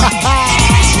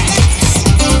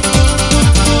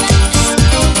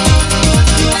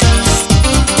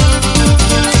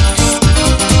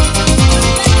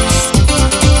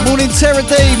 Sarah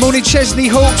D, morning Chesney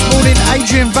Hawks, morning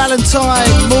Adrian Valentine,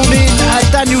 morning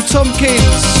Daniel Tompkins.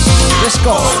 Let's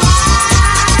go.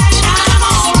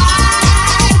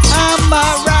 I'm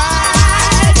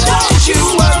alright, don't you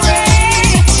worry.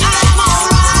 I'm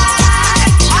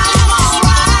alright, I'm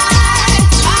alright,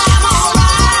 I'm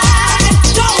alright,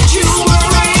 don't you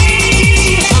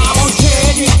worry. I won't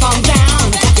tear you from down.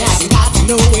 You haven't got to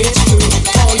know it's true.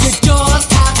 Oh, you just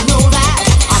have to know that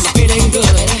I'm feeling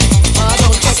good.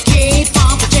 Don't just keep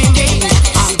on pretending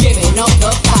I'm giving up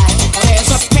the fight. There's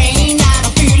a pain that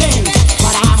I'm feeling,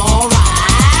 but I'm alright.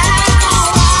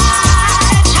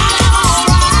 I'm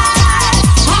alright.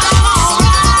 I'm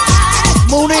alright.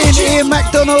 Morning Ian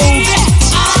MacDonald.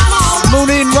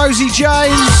 Morning Rosie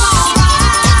James.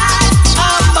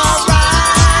 I'm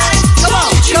alright. Come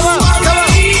on, come on, come on.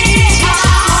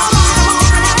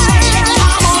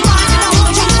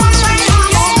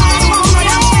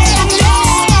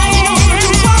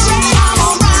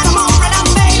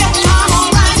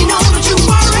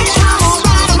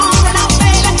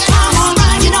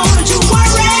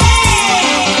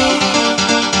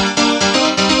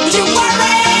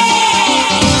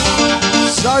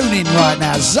 Zoning right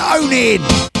now, zoning.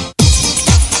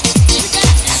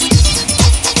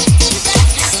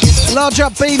 Large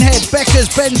up Beanhead, Beckers,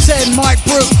 Ben 10, Mike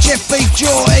Brook, Jeff Beef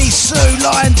Joy, Sue,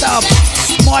 Lion Dub,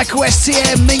 Michael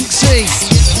STM, Minxie,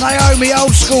 Naomi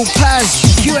Old School, Paz,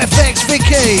 QFX,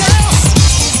 Vicky.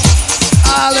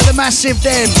 All of the massive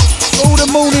them. All the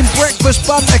morning breakfast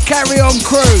bunter carry on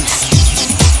crew.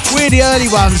 We're the early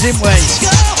ones, ain't we?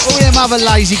 All them other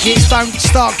lazy gits don't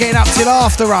start getting up till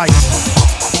after 8.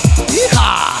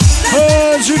 Yeehaw!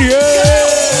 Hands in the air!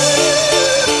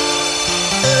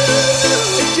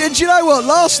 Do you know what?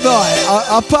 Last night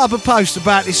I put up a post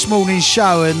about this morning's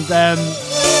show, and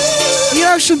you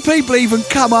know, some people even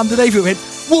come underneath it and went,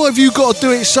 "Why have you got to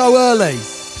do it so early?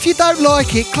 If you don't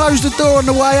like it, close the door on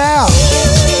the way out."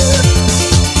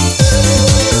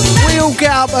 We all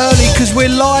get up early because we're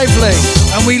lively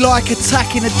and we like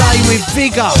attacking the day with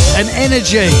vigour and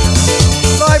energy.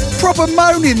 Like, proper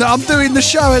moaning that I'm doing the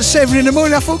show at 7 in the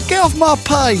morning. I thought, get off my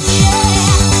page.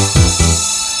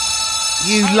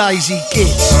 You lazy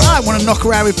gits. I don't want to knock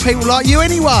around with people like you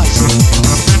anyway.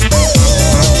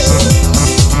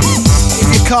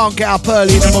 If you can't get up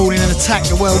early in the morning and attack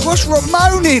the world, what's wrong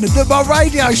moaning that my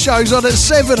radio show's on at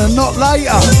 7 and not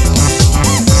later?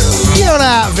 Get on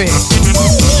out of it.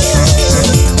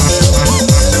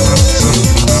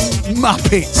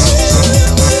 Muppets.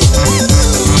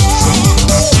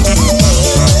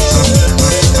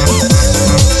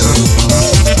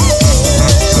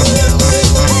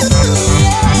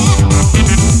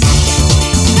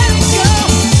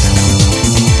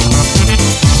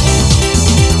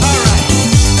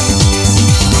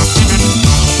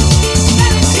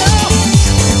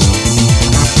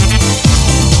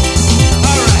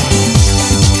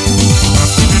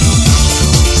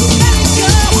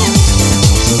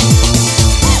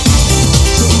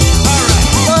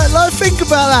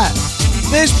 About that.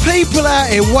 There's people out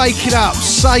here waking up,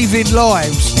 saving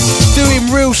lives, doing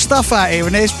real stuff out here,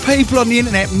 and there's people on the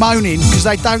internet moaning because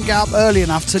they don't get up early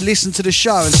enough to listen to the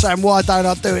show and saying, why don't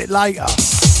I do it later?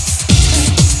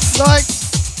 Like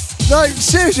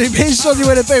seriously, being Sonia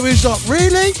with a bit, was like,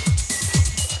 really?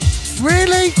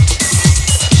 Really?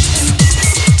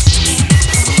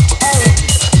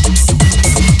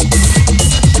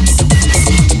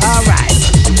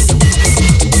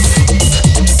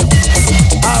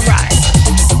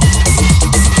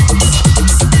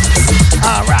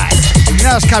 All right. You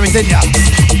know it's coming, didn't you?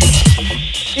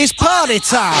 It's party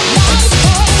time.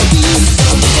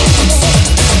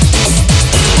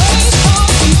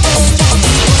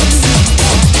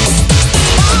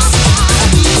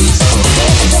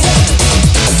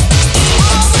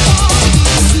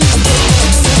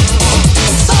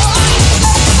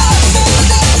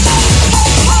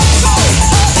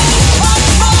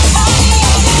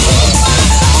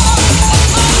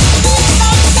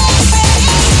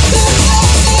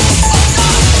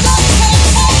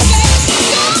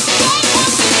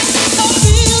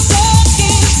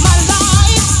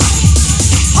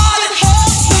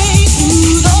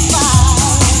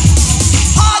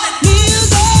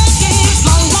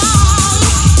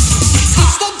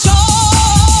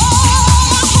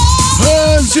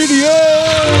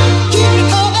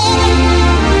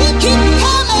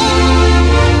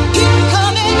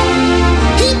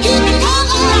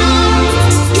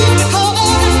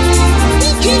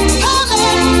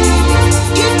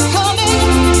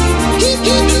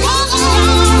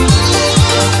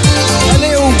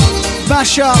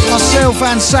 Up myself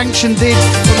and Sanction did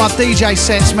for my DJ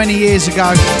sets many years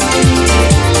ago.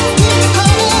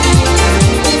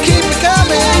 Keep it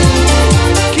coming,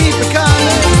 keep it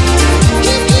coming.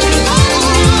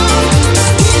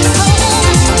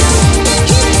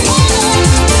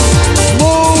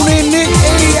 Morning, Nick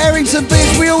E. Errington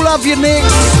Biz, we all love you, Nick.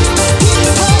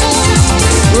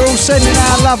 We're all sending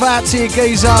our love out to you,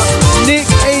 geezer. Nick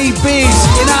E. Biz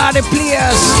in our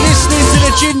place, listening to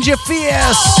the Ginger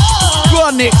Fierce. Go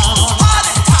on, Nick.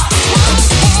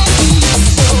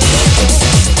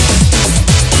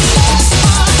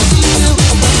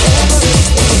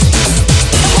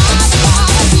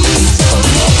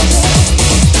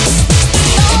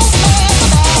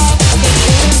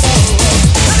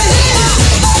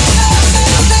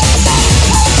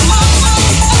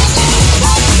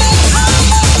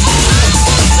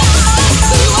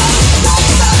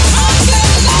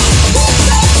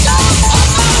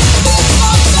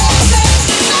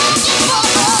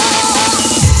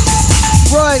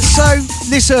 So,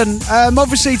 listen,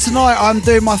 obviously tonight I'm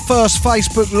doing my first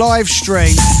Facebook live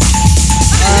stream,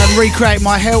 recreating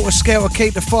my Helter Skelter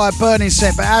Keep the Fire Burning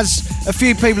set, but as a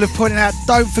few people have pointed out,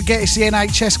 don't forget it's the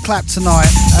NHS clap tonight,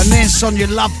 and me and Sonia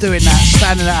love doing that,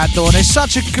 standing at our door. There's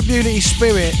such a community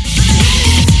spirit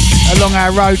along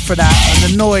our road for that,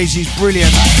 and the noise is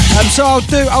brilliant. So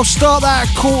I'll start that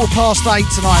at 8:15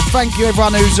 tonight. Thank you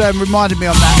everyone who's reminded me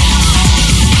on that.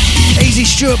 Easy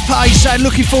Stuart Pace saying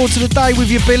looking forward to the day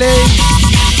with you, Billy.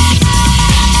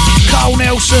 Cole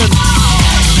Nelson,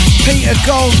 Peter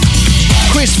Gold,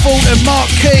 Chris Fulton, Mark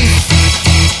Keith,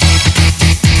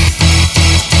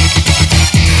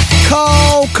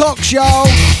 Carl Cox, y'all.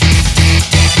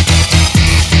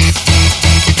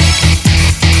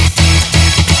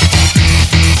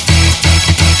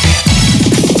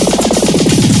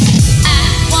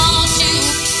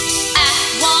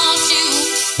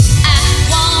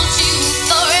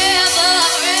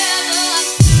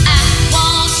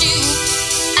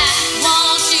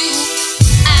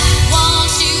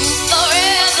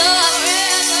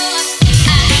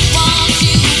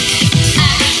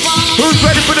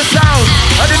 Ready for the sound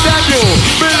of the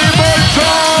Daniel.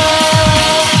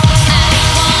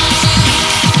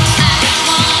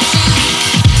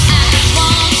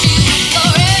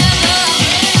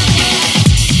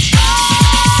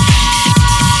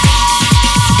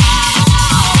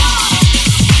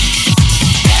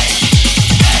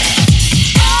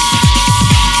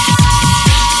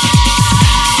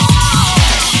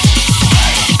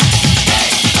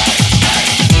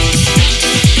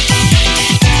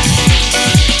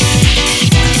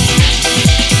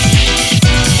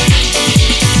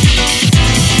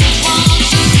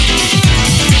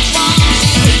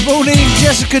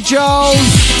 Rebecca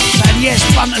Jones. And yes,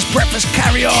 Bunter's Breakfast,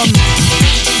 carry on.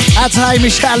 Out to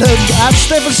Hamish Allen. Out to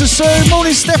Stefan Sassoon.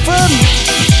 Morning, Stefan.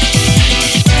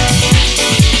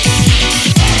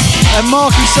 And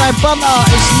Marky saying, Bunter,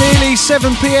 it's nearly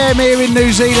 7 p.m. here in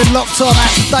New Zealand, locked on.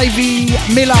 That's Davey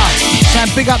Miller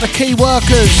saying, big up the key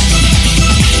workers.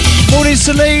 Morning,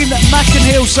 Celine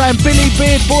Mackenhill saying, Billy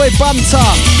Beard Boy Bunter.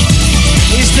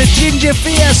 It's the Ginger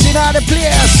Fierce in out of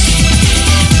place.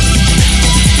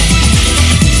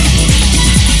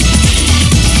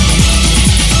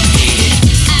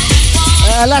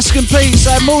 Alaskan Pete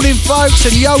saying, morning folks,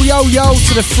 and yo yo yo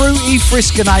to the Fruity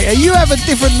Friskinator. You have a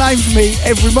different name for me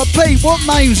every month. Pete, what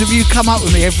names have you come up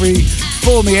with me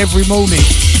for me every morning?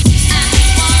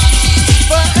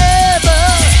 Forever.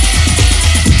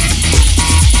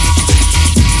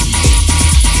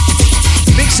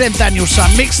 Mix them, Daniel son,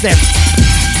 mix them.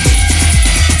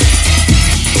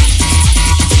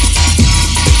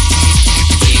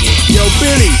 Yo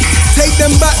Billy, take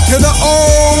them back to the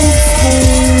old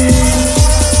school.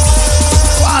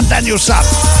 Come on, Daniel son.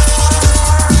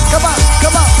 Come on,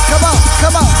 come on, come on,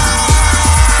 come on.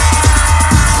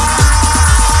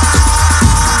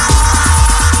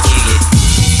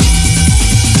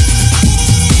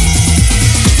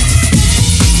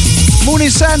 Morning,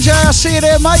 Sanjay. I see you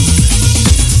there, mate.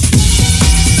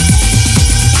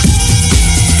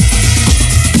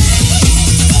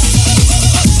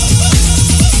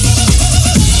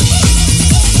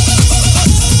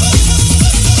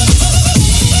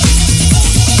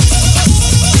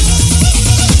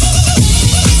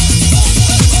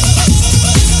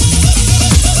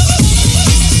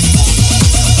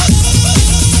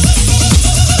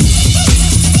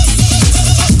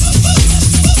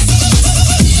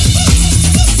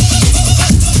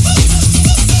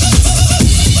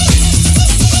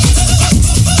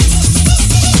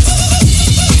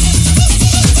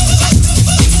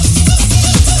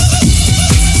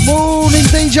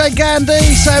 DJ Gandhi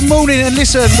saying morning, and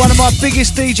listen, one of my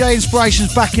biggest DJ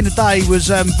inspirations back in the day was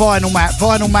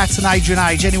Vinyl Matt and Adrian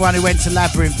Age. Anyone who went to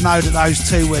Labyrinth know that those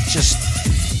two were just,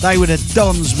 they were the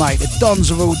dons, mate, the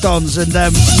dons of all dons. And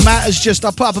Matt has just,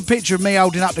 I put up a picture of me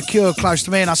holding up The Cure close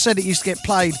to me, and I said it used to get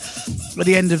played at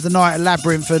the end of the night at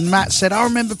Labyrinth, and Matt said, I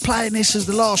remember playing this as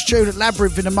the last tune at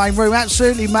Labyrinth in the main room.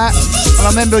 Absolutely, Matt. And I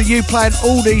remember you playing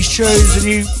all these tunes,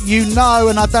 and you know,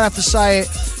 and I don't have to say it,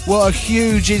 what a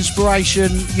huge inspiration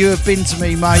you have been to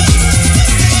me, mate.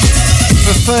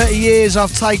 For 30 years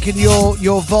I've taken your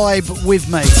vibe with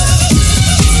me.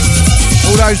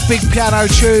 All those big piano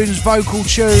tunes, vocal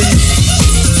tunes,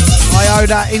 I owe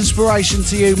that inspiration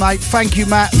to you, mate. Thank you,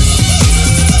 Matt.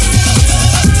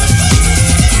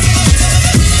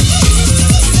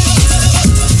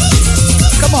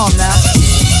 Come on now.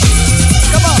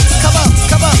 Come on, come on,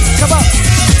 come on, come on.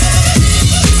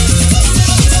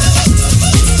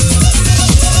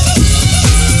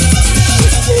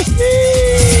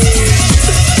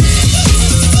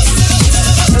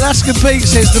 Alaska Pete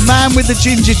says, the man with the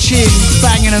ginger chin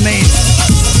banging them in.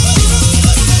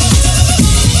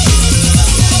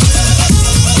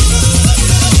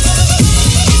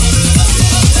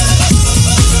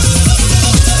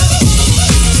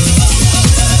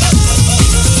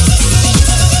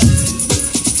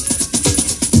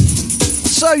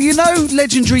 So, you know,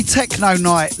 legendary techno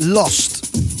night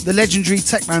Lost. The legendary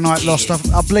techno night Lost.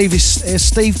 I believe it's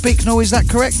Steve Bicknell, is that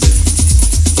correct?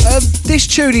 This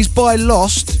tune is by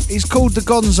Lost. It's called The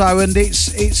Gonzo, and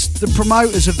it's the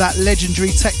promoters of that legendary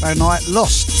techno night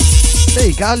Lost. There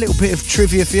you go, a little bit of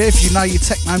trivia for you if you know your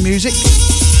techno music.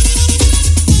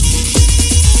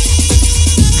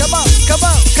 Come on, come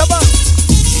on, come on.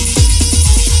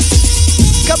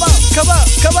 Come on, come on,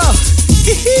 come on.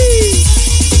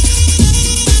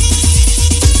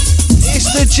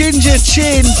 It's the ginger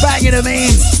chin banging them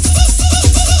in.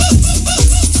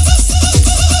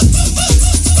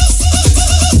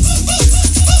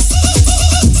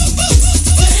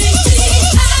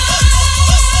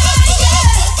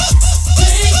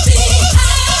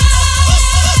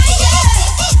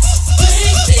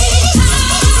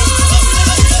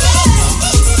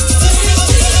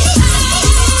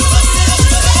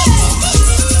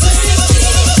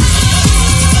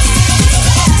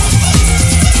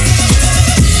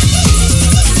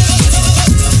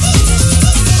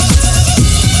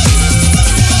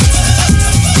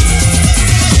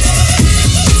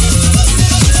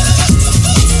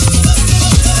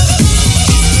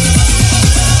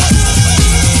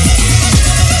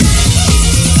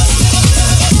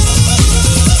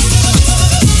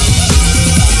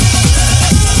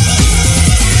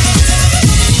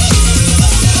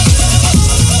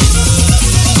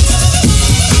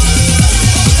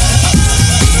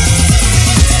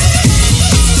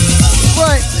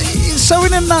 So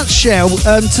in a nutshell,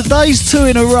 today's two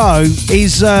in a row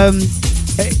is.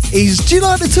 Do you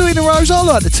like the two in a rows? I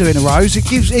like the two in a rows.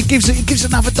 It gives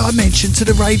another dimension to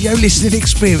the radio listening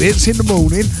experience in the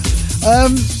morning.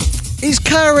 Is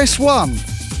KRS-One.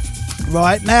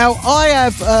 Right, now I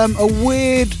have a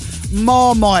weird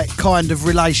Marmite kind of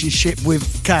relationship with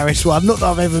KRS-One. Not that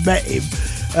I've ever met him.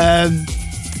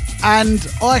 And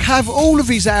I have all of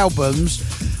his albums.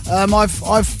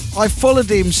 I've followed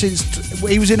him since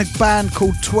he was in a band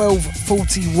called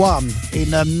 1241 in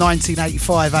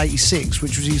 1985-86,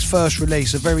 which was his first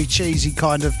release, a very cheesy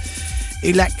kind of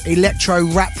electro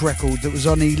rap record that was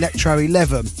on Electro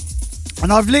 11.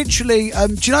 And I've literally,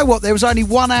 do you know what? There was only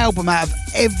one album out of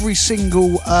every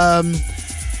single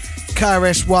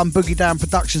KRS-One Boogie Down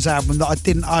Productions album that I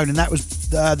didn't own, and that was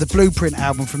the Blueprint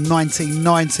album from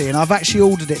 1990. And I've actually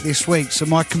ordered it this week, so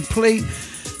my complete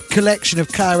collection of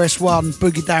KRS-One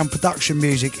Boogie Down production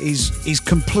music is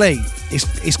complete.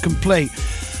 It's complete.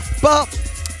 But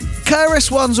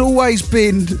KRS-One's always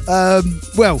been,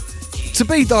 well, to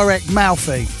be direct,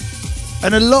 mouthy.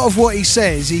 And a lot of what he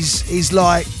says is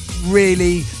like,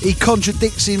 really, he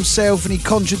contradicts himself and he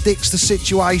contradicts the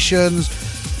situations.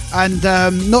 And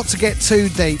not to get too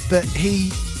deep, but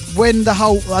when the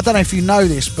whole, I don't know if you know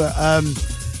this, but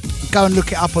go and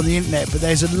look it up on the internet, but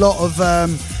there's a lot of,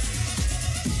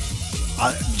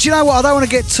 do you know what, I don't want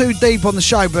to get too deep on the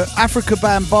show, but Afrika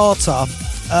Bambaataa,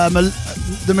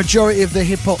 the majority of the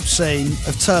hip-hop scene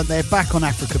have turned their back on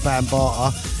Afrika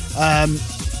Bambaataa.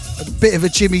 A bit of a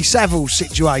Jimmy Savile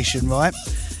situation, right?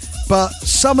 But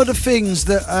some of the things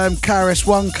that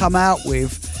KRS-One come out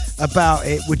with about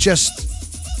it were just,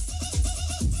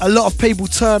 a lot of people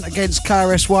turned against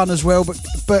KRS-One as well, but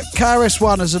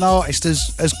KRS-One as an artist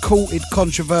has courted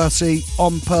controversy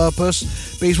on purpose.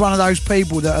 But he's one of those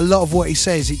people that a lot of what he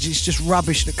says, it's just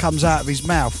rubbish that comes out of his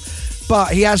mouth.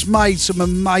 But he has made some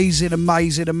amazing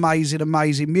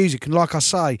music. And like I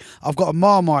say, I've got a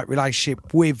Marmite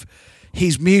relationship with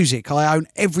his music. I own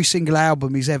every single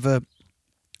album he's ever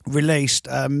released,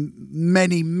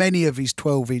 many of his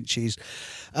 12 inches.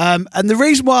 And the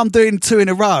reason why I'm doing two in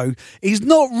a row is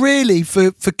not really for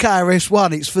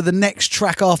KRS-One, it's for the next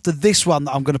track after this one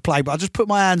that I'm going to play. But I just put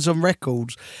my hands on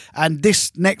records and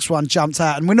this next one jumped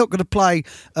out. And we're not going to play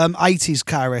 80s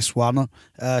KRS-One,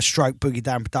 stroke Boogie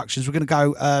Down Productions. We're going to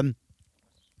go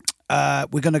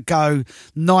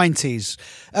 90s.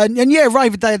 And yeah,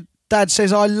 Raver Dad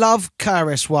says, I love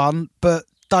KRS-One, but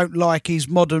don't like his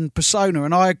modern persona,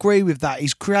 and I agree with that.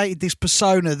 He's created this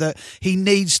persona that he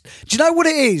needs. Do you know what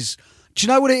it is? Do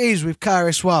you know what it is with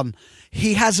KRS-One?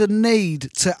 He has a need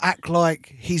to act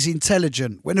like he's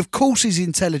intelligent, when of course he's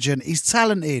intelligent, he's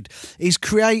talented, he's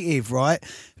creative, right?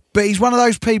 But he's one of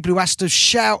those people who has to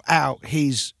shout out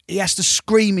he has to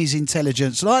scream his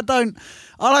intelligence. And I don't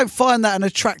find that an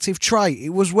attractive trait.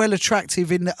 It was well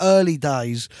attractive in the early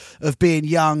days of being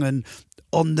young and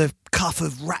on the cuff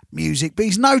of rap music, but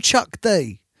he's no Chuck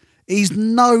D. He's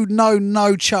no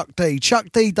Chuck D. Chuck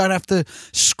D don't have to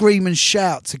scream and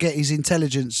shout to get his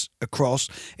intelligence across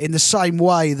in the same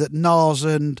way that Nas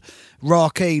and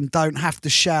Rakim don't have to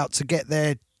shout to get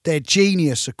their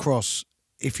genius across,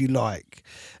 if you like.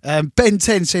 Ben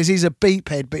 10 says he's a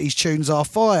beephead, but his tunes are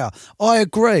fire. I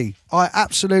agree. I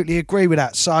absolutely agree with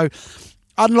that. So,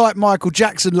 unlike Michael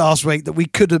Jackson last week that we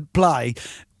couldn't play,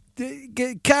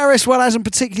 KRS-One hasn't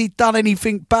particularly done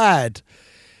anything bad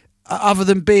other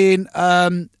than being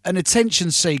an attention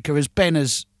seeker, as Ben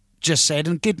has just said.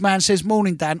 And Gidman says,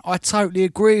 morning, Dan. I totally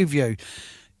agree with you.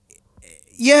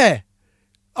 Yeah,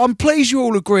 I'm pleased you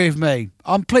all agree with me.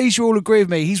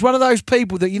 He's one of those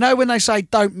people that, you know, when they say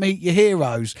don't meet your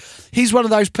heroes, he's one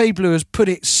of those people who has put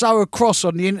it so across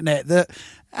on the internet that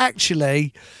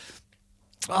actually,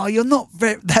 you're not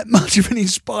that much of an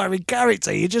inspiring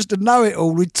character. You're just a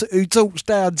know-it-all who talks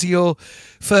down to your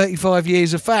 35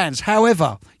 years of fans.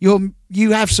 However,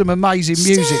 you have some amazing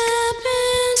music.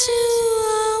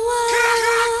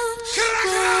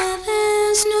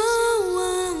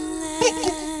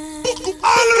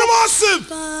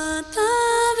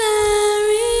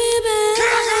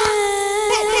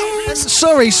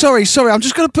 Sorry. I'm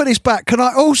just going to put this back. Can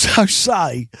I also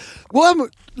say,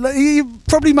 you're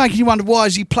probably making you wonder, why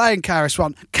is he playing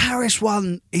KRS-One?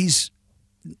 KRS-One is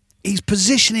his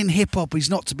position in hip-hop is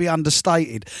not to be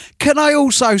understated. Can I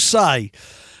also say,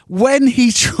 when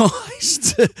he tries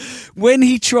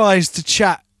to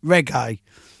chat reggae,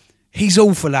 he's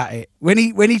awful at it. When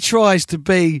he tries to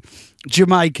be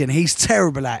Jamaican, he's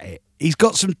terrible at it. He's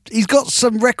got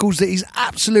some records that he's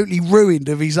absolutely ruined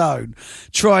of his own,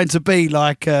 trying to be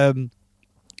like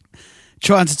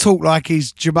trying to talk like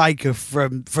he's Jamaica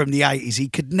from the 80s. He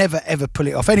could never, ever pull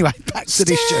it off. Anyway, back to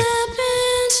this tune.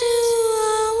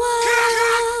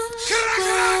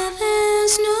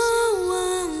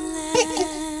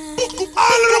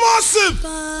 All of them awesome.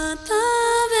 But the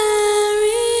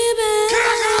very best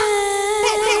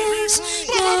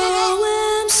no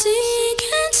MC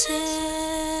can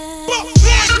tell.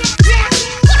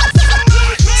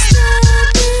 Step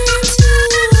into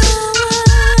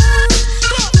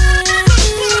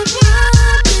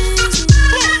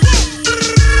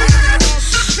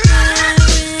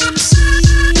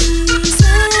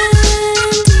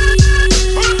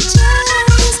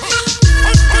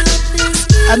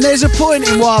And there's a point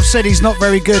in why I've said he's not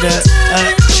very good at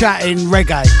chatting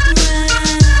reggae.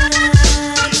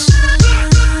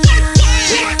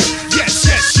 Yes,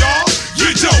 yes, y'all,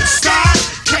 you don't stop.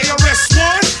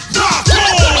 KRS-One, rock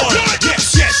on.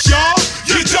 Yes, yes, y'all,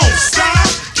 you don't stop.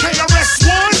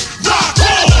 KRS-One, rock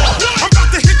on. I'm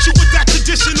about to hit you with that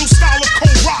traditional style of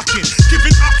cold rocking,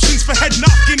 giving options for head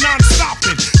knocking,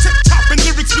 non-stopping. Tip-topping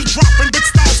lyrics we dropping, but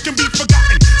styles can be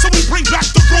forgotten. So we bring back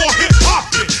the raw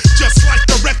hip-hopping, just like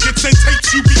the records and tapes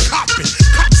you be copping.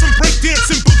 Cop some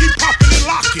breakdancing, boogie popping and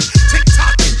locking.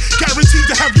 Tick-tocking, guaranteed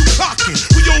to have you clocking.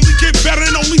 We only get better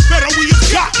and only better we have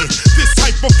gotten. This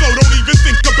type of flow, don't even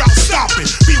think about stopping.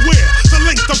 Beware, the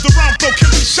length of the rhyme flow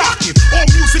can be shocking. All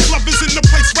music lovers in the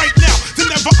place right now, they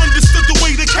never understood the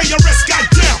way the KRS got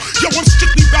down. Yo, I'm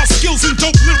strictly about skills and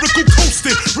dope lyrical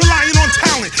coasting, relying on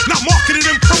talent, not marketing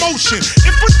and promotion.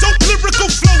 If a dope lyrical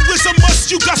flow is a must,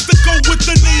 you got to go with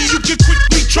the name you can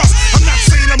quickly trust. I'm not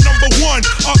saying I'm number one,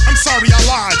 I'm sorry I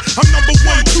lied. I'm number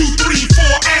 1, 2, 3, 4,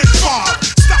 and 5.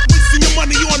 Stop wasting your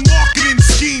money on marketing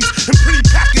schemes and pretty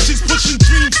packages pushing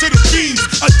dreams to the fiends.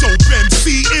 A dope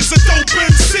MC is a dope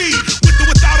MC, with or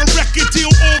without a record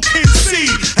deal, all can see.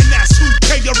 And that's who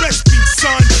KRS be,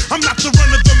 son. I'm not the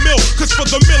run of the mill, cause for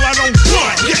the mill I don't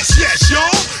run. Yes, yes,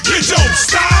 y'all, you don't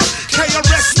stop.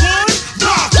 KRS-One,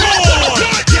 rock on.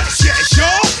 Yes, yes,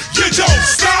 y'all, you don't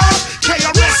stop.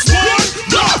 KRS-One,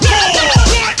 rock on.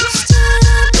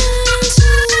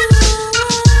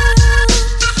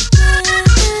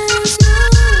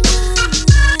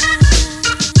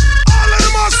 All of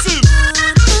them awesome.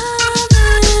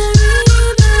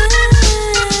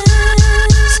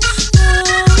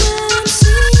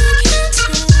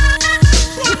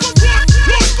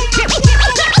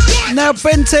 Now,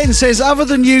 Ben 10 says, other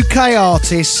than UK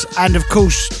artists and, of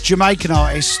course, Jamaican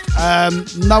artists,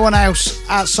 no one else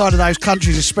outside of those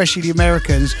countries, especially the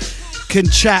Americans, can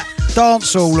chat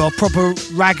dancehall or proper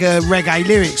reggae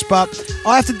lyrics. But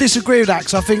I have to disagree with that,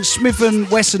 because I think Smith and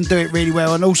Wesson do it really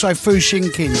well, and also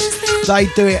Fushinkins. They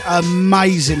do it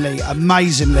amazingly. Yeah,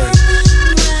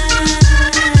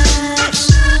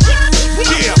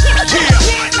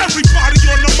 everybody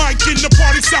on the mic in the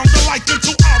party sound alike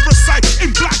until I recite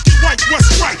in black and white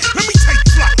what's right. Let me take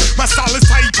flight. My style is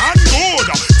tight and good.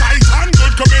 Tight and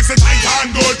good, come in, say tight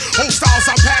and good. Whole styles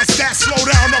I pass that, slow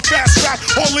down or fast rap.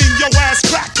 All in your ass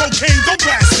crack, cocaine, don't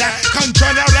blast that.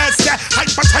 Conjure out as that,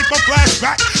 hyper type of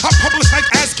flashback. I publish like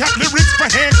ASCAP lyrics for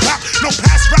hand clap. No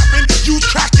pass rapping, you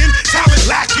tracking, talent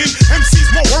lacking. MCs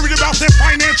more worried about their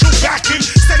financial backing.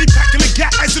 Steady packing the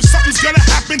gap as if something's gonna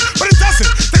happen, but it doesn't.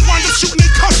 They wind up shooting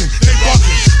their cousin, they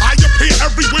bugging. I appear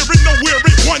everywhere and nowhere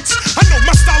at once. I know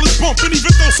my style is bumping, even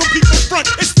though some people front.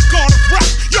 It's the god of rap,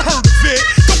 you heard of it.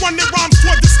 The one that rhymes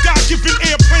toward the sky, giving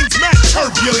airplanes mad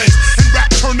turbulence. And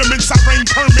rap tournaments, I reign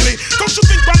permanent. Don't you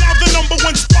think by now the number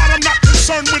one spot, I'm not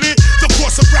concerned with it? The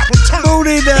course of rap, I'm turning.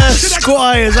 Morning,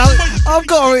 Squires. I've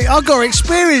got to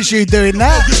experience you doing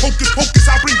that. Hocus pocus,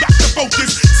 I bring back the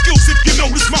focus. Skills, if you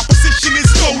notice, my position is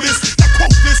lotus. Now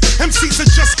quote this, MCs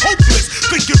are just hopeless.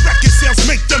 Thinking record sales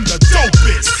make them the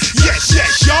dopest. Yes,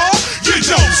 yes, y'all, you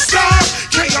don't stop.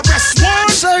 KRS-One.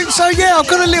 So yeah, I've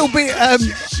got a little bit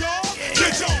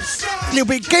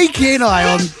geeky, ain't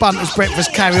I, on Bunter's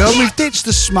Breakfast Carry On. We've ditched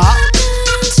the smut.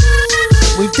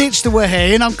 We've ditched the we're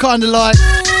and I'm kind of like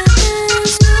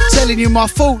telling you my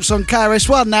thoughts on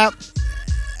KRS-One. Now,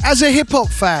 as a hip-hop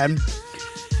fan,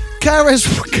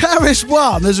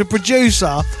 KRS-One as a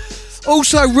producer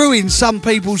also ruined some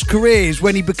people's careers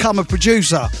when he became a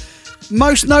producer.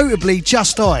 Most notably,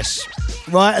 Just Ice,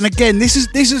 right? And again, this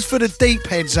is for the deep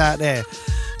heads out there.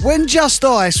 When Just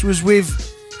Ice was with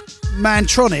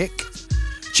Mantronic,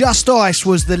 Just Ice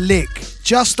was the lick.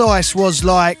 Just Ice was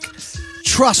like,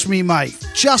 trust me, mate.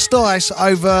 Just Ice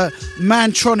over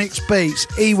Mantronic's beats.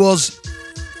 He was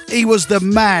the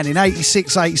man in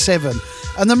 86, 87.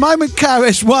 And the moment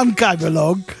KRS-One came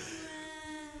along,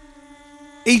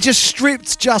 he just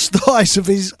stripped Just Ice of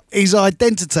his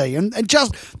identity, and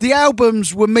just the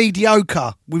albums were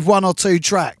mediocre with one or two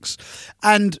tracks,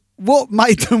 and what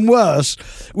made them worse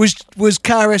was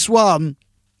KRS-One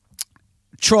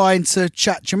trying to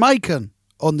chat Jamaican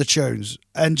on the tunes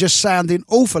and just sounding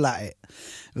awful at it,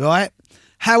 right?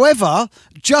 However,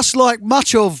 just like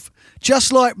much of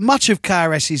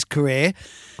KRS's career,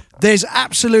 there's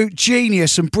absolute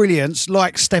genius and brilliance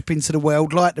like Step Into the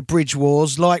World, like The Bridge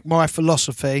Wars, like My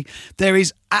Philosophy. There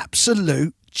is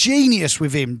absolute genius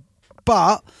with him.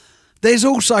 But there's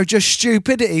also just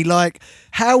stupidity, like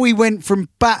how he went from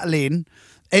battling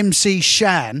MC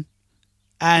Shan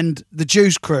and the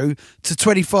Juice Crew to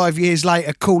 25 years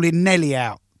later calling Nelly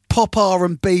out. Pop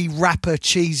R&B rapper,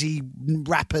 cheesy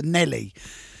rapper Nelly.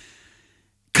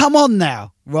 Come on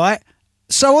now, right?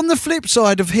 So on the flip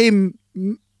side of him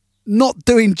not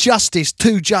doing justice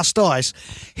to Just Ice,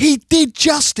 he did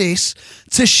justice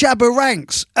to Shabba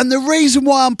Ranks. And the reason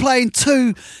why I'm playing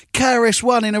two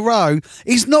KRS-One in a row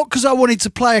is not because I wanted to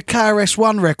play a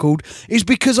KRS-One record, is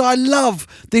because I love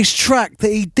this track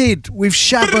that he did with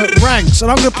Shabba Ranks.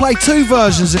 And I'm going to play two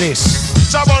versions of this.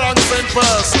 Shabba Ranks in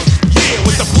person. Yeah,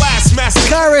 with the blast master.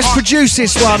 KRS produced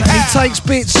this one and he takes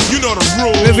bits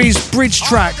of his bridge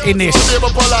track in this.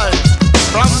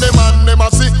 From the man, them a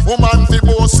see, woman fi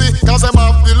bossy, cause them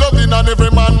have the loving and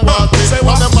every man want it.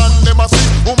 From the man, them a see,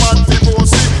 woman fi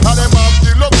bossy, and them have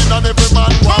the loving and every man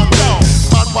want it.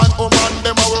 Man, woman,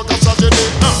 them a work a tragedy.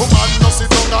 Woman no sit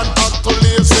down and act too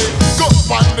lazy. Go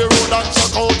on the road and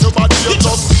check out your body, you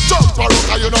just jump a rock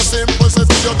and you no simple, say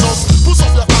you just push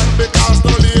up your hand because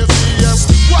no lazy, yes.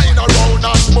 Wind around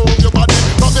and move your body.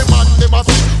 From the man, them a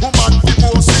see, woman fi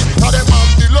bossy, and them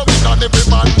have the loving and every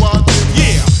man want it.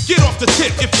 Yeah. Get off the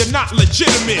tip if you're not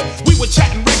legitimate. We were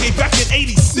chatting reggae back in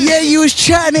 86. Yeah, you was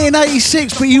chatting it in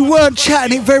 86, but you weren't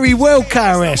chatting it very well,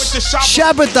 KRS.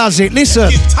 Shabba does it,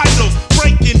 listen. Titles,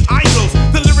 breaking idols.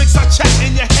 The lyrics I chat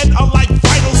in your head are like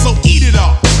vital, so eat it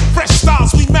up. Fresh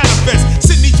styles we manifest.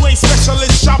 Sydney Dwayne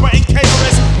specialist, Shabba and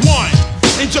KRS-One.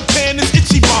 In Japan is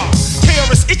Ichiban.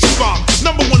 KRS Ichiban,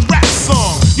 #1 rap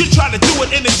song. You try to do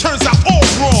it and it turns out all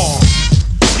wrong.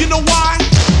 You know why?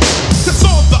 Cause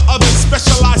all the others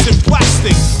specialize in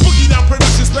plastic. Boogie Down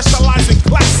Production specialize in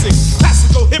classic.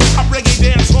 Classical hip-hop, reggae,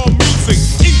 dancehall music.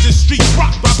 Industry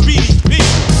rock by BDP.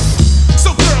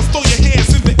 So girls, throw your hands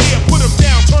in the air, put them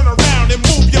down, turn around and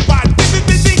move your body.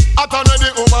 Hot and ready,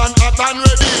 woman, hot and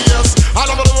ready, yes. All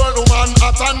over the world, woman,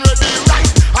 hot and ready, right.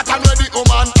 Hot and ready,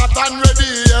 woman, hot and ready,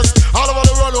 yes. All over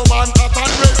the world, woman, hot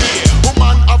and ready.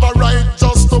 Woman have a right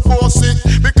just to boss it,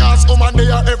 because woman they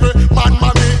are every man,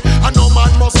 mommy. And no man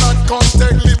must not come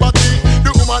take liberty. The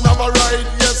woman have a right,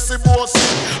 yes, she boss it.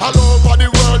 All over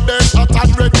the world, them hot and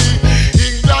ready.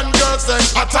 England girls, them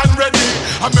hot and ready.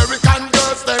 American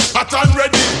girls, them hot and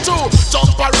ready. To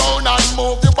jump around and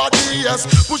move your body, yes.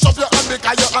 Push up your hand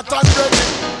because you're hot and ready.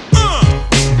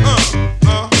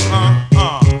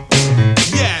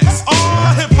 Yes,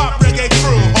 all hip-hop reggae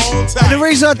crew, hold tight. And the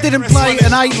reason I didn't play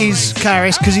an 80s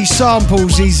KRS because he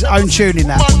samples his own tune in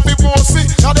that.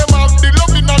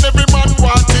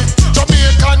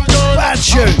 Bad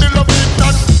tune.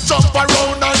 Jump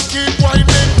around and keep whining.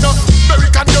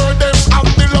 American girl, them have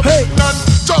the loving and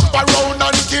jump around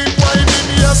and keep whining.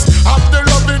 Yes, have the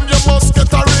loving, you must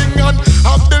get a ring and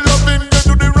have the loving, you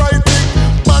do the right thing.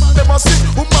 Man, them a see,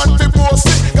 woman be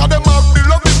bossy. Got them have the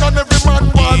loving and every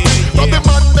man want it. But the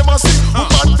man, them a see,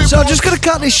 woman be So I'm just going to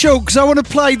cut this short because I want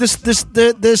to play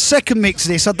the second mix of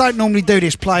this. I don't normally do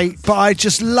this play, but I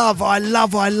just love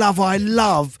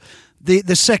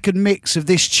the second mix of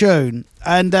this tune.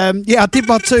 And yeah, I did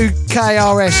my two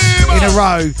KRS in a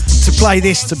row to play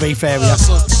this, to be fair with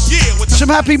you. Some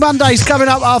happy Mondays coming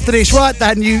up after this. Right,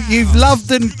 Dan, you've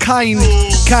loved and caned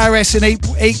KRS in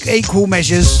equal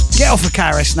measures. Get off of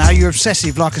KRS now, you're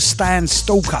obsessive like a Stan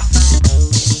stalker.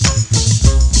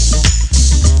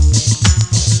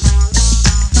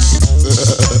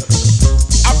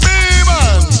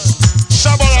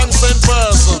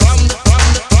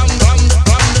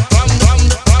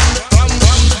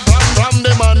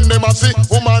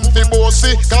 Woman fi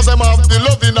bossy, cause them have the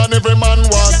loving and every man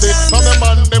want it. From the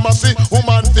man them a see,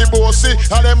 woman fi bossy,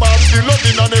 and them have the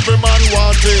loving and every man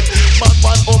want it. Man,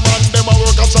 woman, them a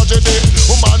work a tragedy.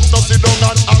 Woman no sit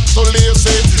down and act so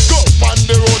lazy. Go on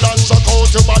the road and check out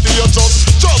your body, you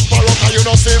just jump around and you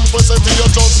no simple say you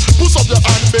just push up your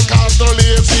hand because no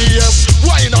lazy, yes.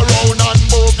 Wind around and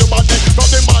move your body. From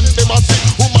the man them a see,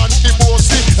 woman fi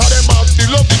bossy, and them have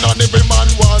the loving and every man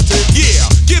want it. Yeah,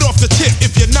 get off the tip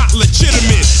if you're not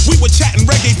legitimate. We were chatting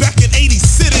reggae back in 80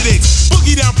 Citadix.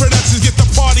 Boogie Down Productions get the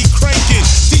party cranking.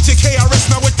 DJ KRS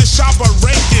now with the Shabba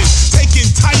ranking. Taking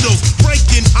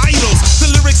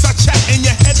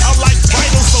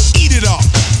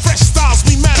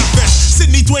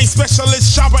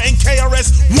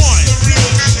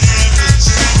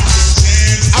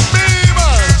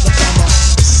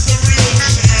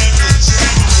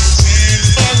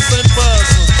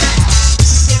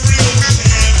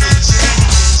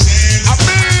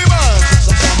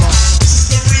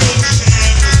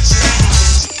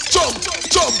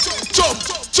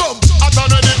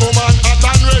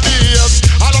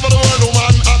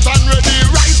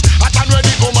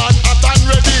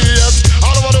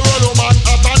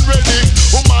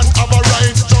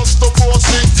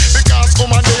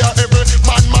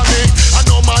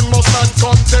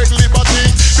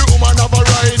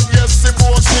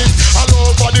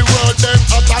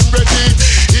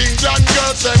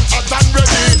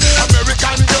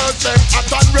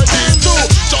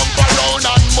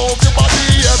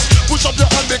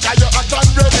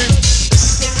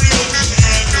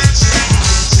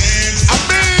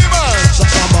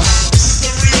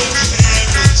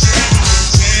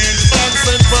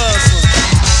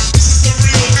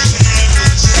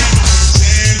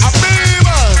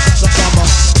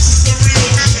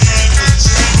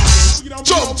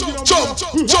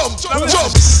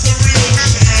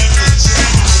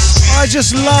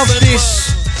just love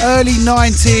this early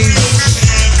 90s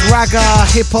ragga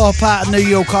hip hop out of New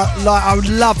York. I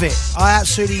love it. I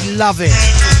absolutely love it.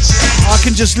 I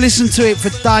can just listen to it for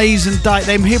days and days.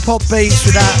 Them hip hop beats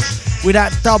with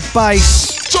that dub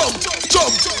bass. Jump,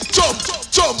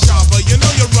 Java, you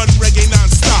know you run reggae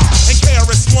non-stop. And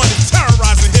KRS-One is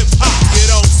terrorizing hip-hop, you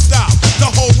don't stop. The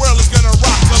whole world is gonna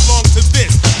rock along to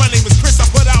this. My name is Chris, I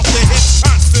put out the hits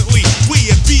constantly.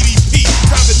 We at BDP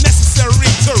found it necessary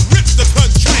to rip the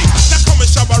country. Now come and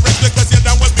shout my rip because you're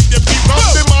down with BDP.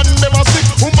 The man never sick,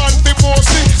 woman be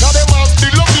bossy. Now them have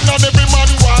the loving and every man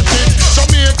want it.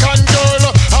 Jamaican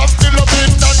girl have the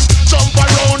loving and jump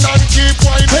around and keep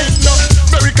whining.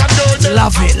 American girl,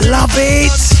 Love it, love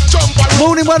it.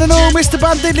 Morning one and all, Mr.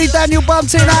 Bun Diddley, Daniel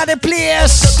Bunting out of the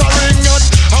place.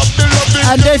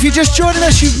 And if you're just joining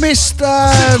us, you've missed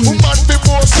nice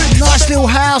little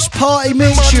house party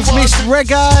mix, you've missed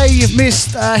reggae, you've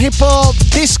missed hip-hop,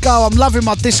 disco. I'm loving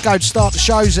my disco to start the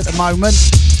shows at the moment.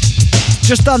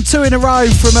 Just done 2 in a row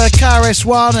from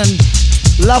KRS-One and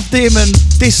loved him and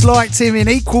disliked him in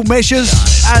equal measures.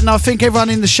 And I think everyone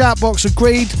in the shout box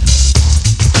agreed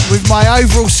with my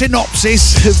overall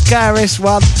synopsis of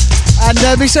KRS-One. And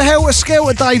it's a helter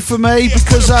skelter day for me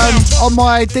because on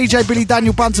my DJ Billy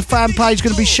Daniel Bunter fan page,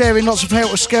 going to be sharing lots of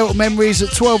helter skelter memories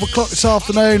at 12 o'clock this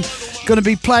afternoon. Going to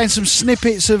be playing some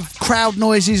snippets of crowd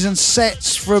noises and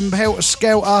sets from Helter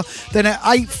Skelter. Then at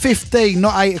 8:15,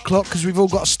 not 8 o'clock, because we've all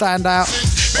got to stand out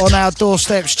on our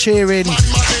doorsteps cheering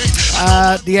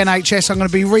the NHS. I'm going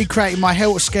to be recreating my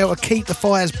Helter Skelter Keep the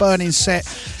Fires Burning set,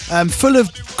 full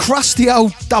of crusty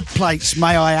old dub plates,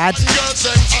 may I add.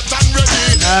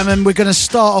 And we're going to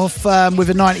start off with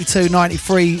a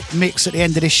 92-93 mix at the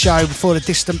end of this show before the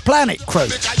Distant Planet crew.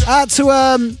 Out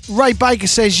to Ray Baker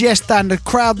says, yes, Dan, the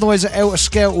crowd noise at Helter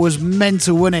Skelter was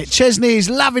mental, wasn't it? Chesney is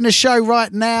loving the show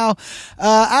right now.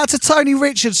 Out to Tony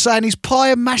Richards saying his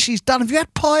pie and mash is done. Have you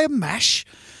had pie and mash?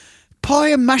 Pie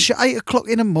and mash at 8 o'clock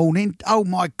in the morning. Oh,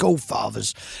 my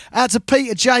godfathers. Out to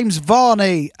Peter James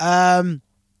Varney. Out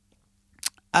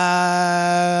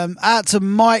to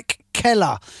Mike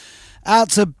Keller.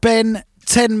 Out to Ben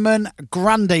Tenman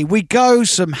Grundy. We go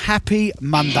some happy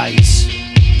Mondays.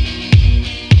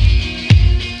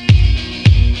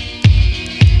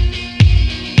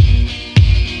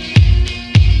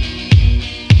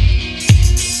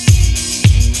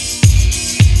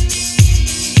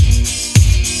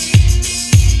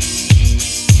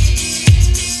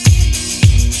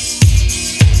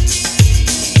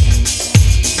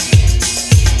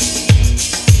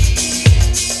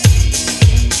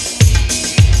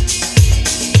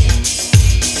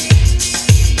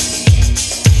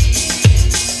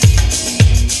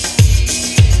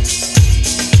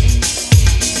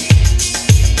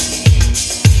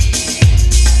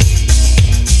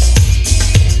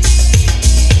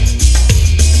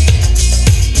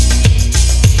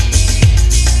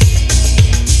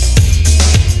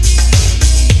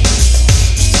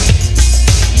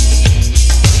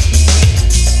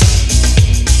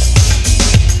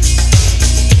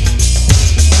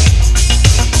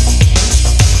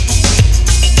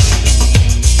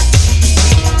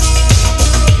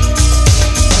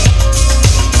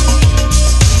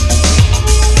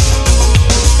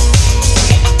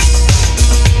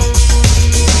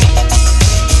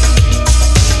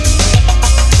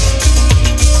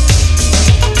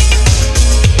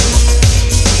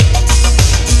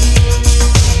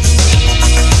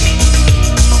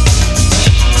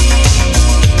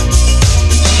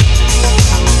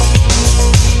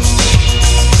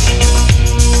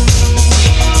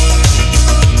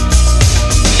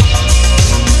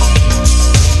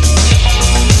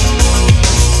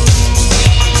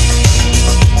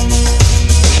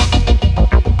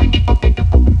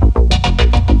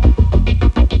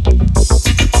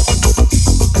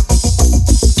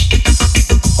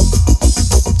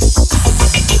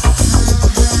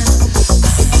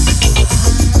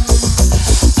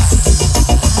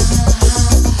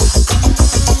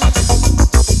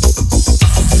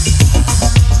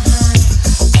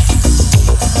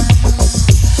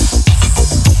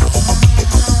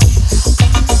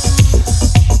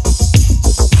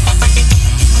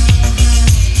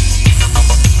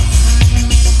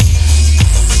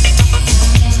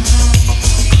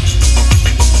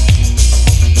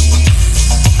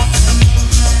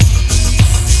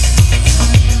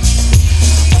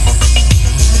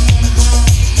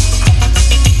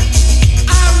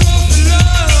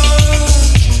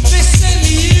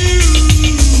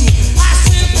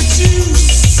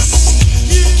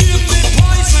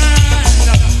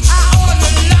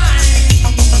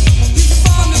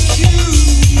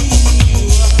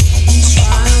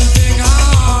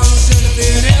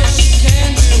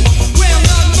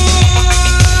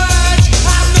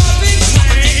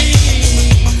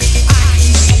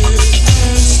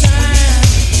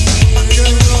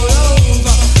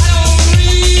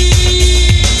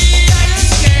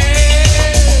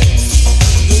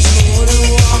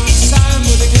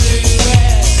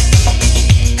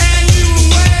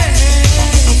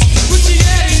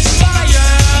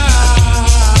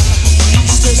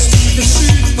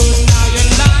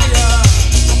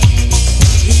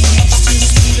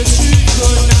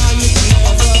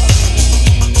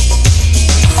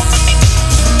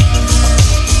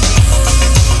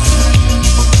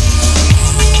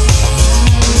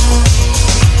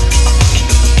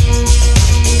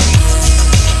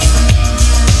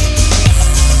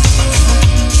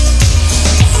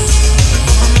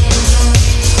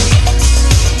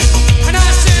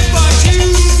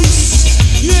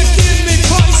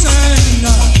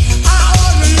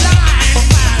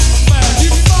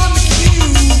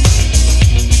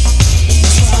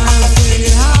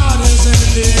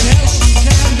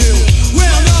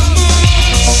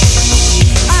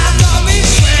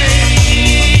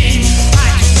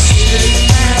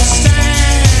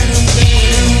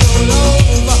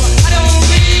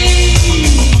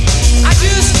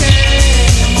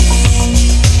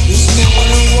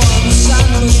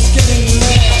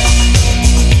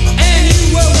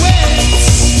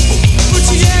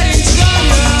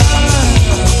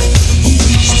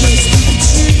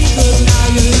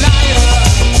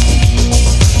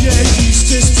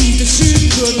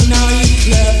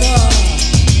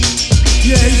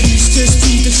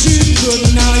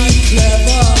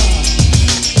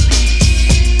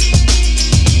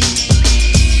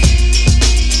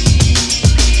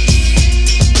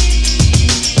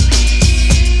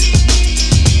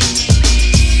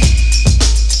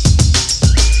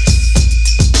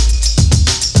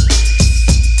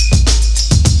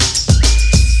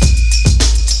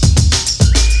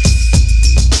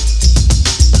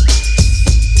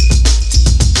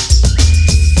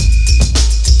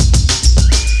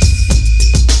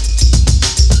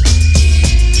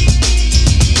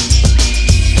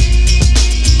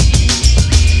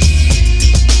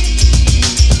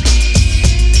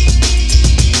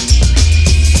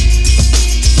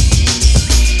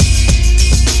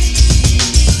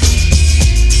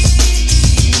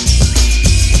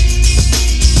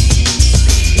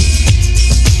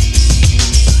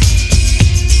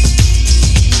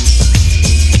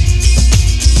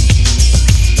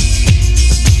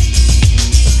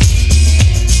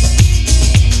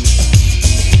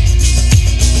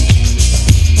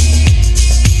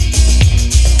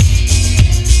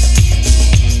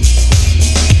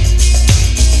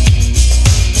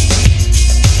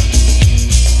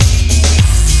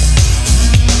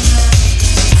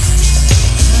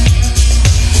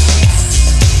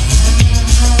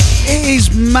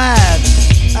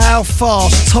 how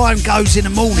fast time goes in the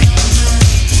morning.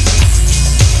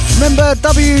 Remember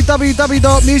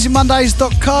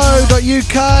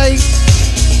www.musicmondays.co.uk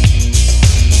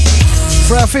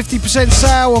for our 50%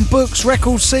 sale on books,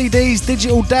 records, CDs,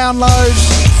 digital downloads.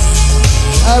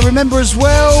 Remember as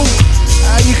well,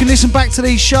 you can listen back to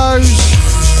these shows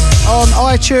on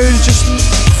iTunes. Just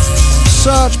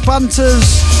search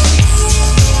Bunter's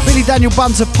Billy Daniel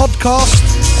Bunter podcast.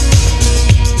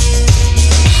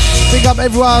 Big up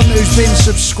everyone who's been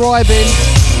subscribing.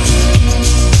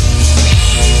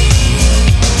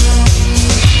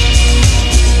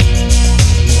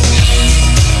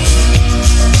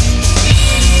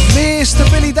 Mr.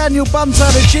 Billy Daniel Bunter,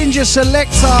 the Ginger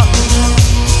Selector,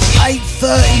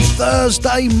 8:30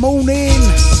 Thursday morning.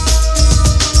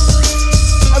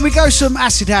 And we go some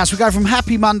acid house. We go from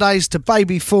Happy Mondays to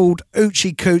Baby Ford,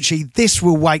 Oochie Coochie. This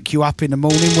will wake you up in the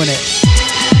morning, won't it?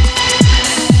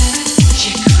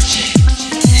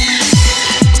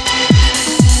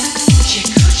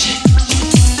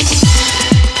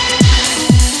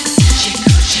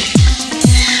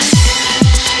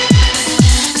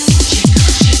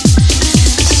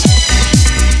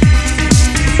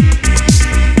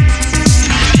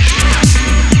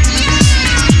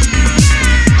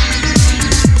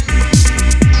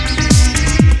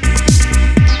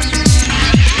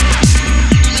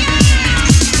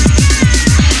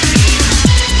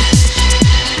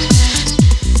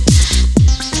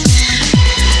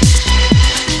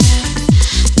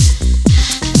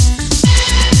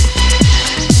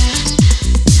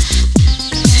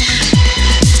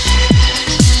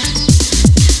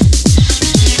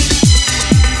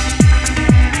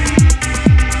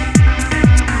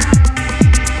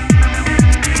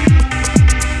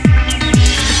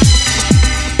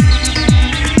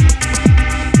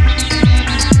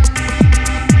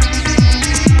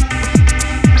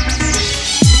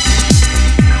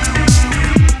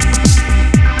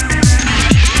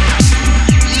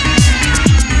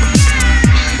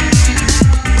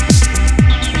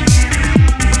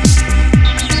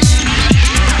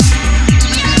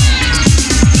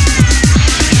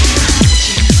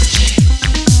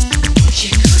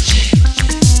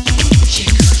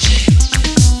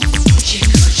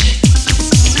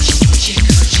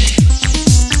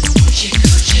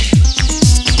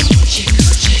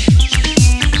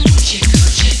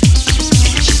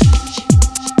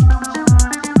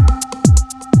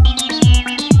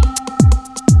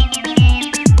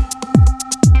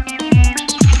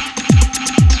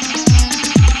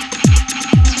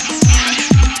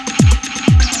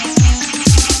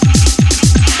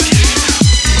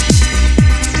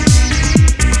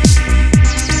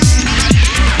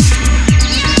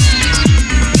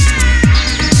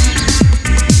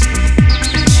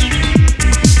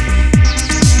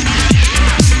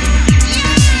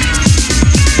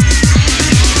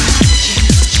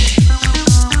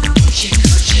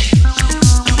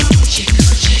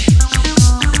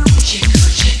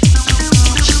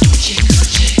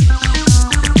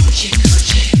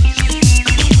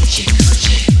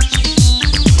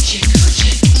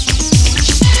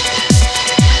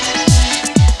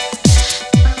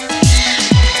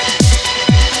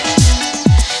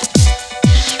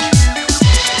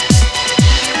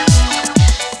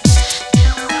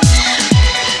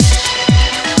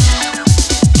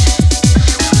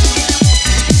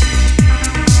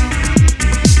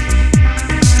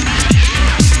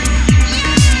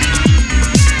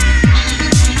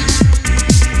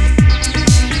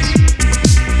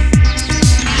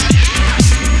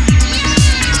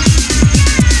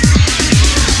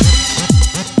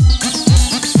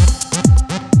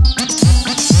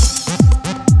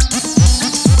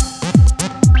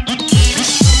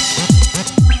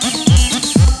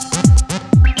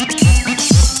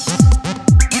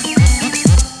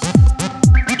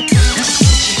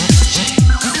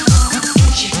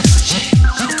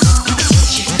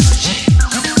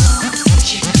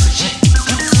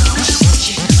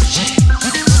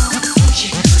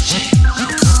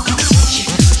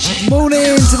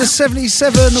 To the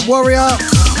 77 Warrior.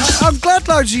 I'm glad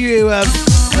loads of you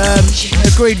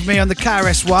agreed with me on the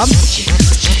KRS-One.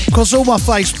 Because all my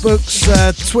Facebooks,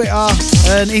 Twitter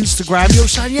and Instagram, you're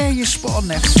saying, yeah, you're spot on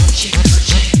there.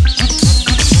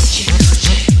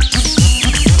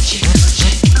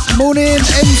 Morning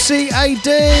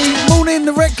MCAD. Morning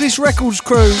the Reckless Records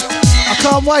crew. I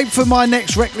can't wait for my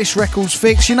next Reckless Records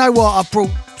fix. You know what? I've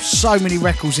brought so many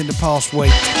records in the past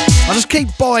week. I just keep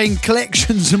buying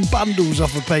collections and bundles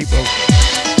off of people.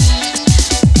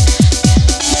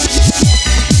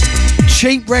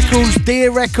 Cheap records, dear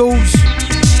records.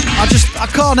 I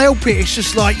can't help it. It's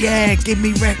just like, yeah, give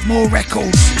me more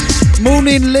records.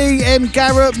 Morning Lee M.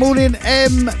 Garrett, morning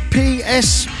MPSPSC,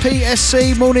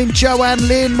 morning Joanne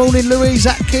Lynn, morning Louise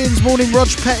Atkins, morning Rog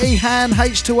Petty, Han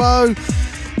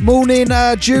H2O, morning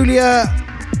Julia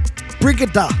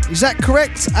Brigada, is that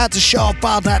correct? Out to Sharp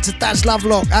Bud, out to Daz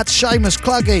Lovelock, out to Seamus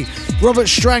Cluggy, Robert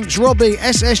Stranks, Robbie,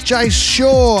 SSJ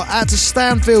Shaw, out to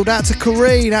Stanfield, out to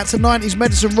Corrine, out to 90s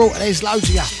Medicine Raw. There's loads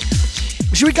of you.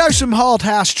 Should we go some hard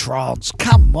house trance?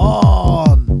 Come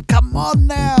on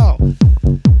now.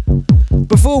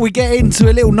 Before we get into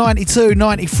a little 92,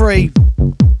 93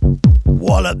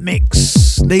 Wallop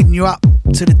mix, leading you up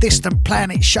to the Distant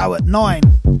Planet show at 9.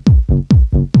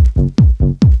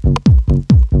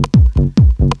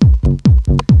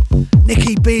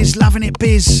 Nicky Biz, loving it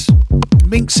Biz.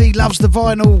 Minxie loves the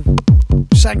vinyl.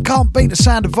 Saying can't beat the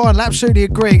sound of vinyl, absolutely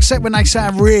agree, except when they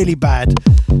sound really bad,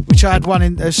 which I had one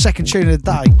in the second tune of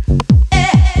the day.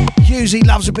 Husey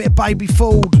loves a bit of Baby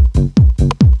Ford.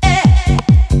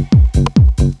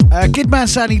 Kidman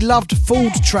saying he loved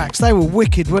Ford tracks, they were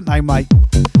wicked, weren't they, mate?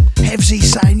 Hevsy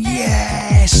saying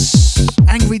yes.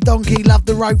 Angry Donkey loved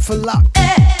the Rope for Luck.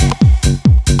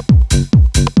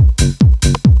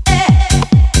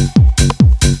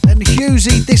 And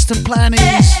Husey, Distant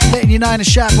Planets, letting you know in the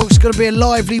chat box, it's going to be a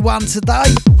lively one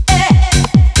today.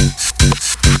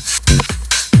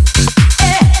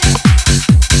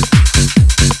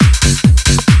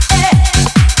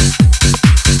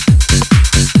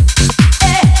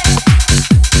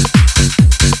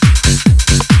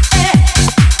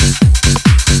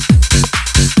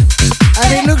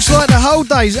 Like the whole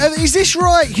days. Is this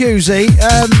right, Husey?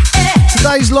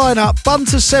 Today's lineup: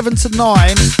 Bunter 7 to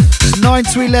 9, 9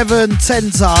 to 11, 10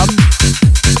 ton,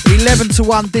 11 to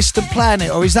 1, Distant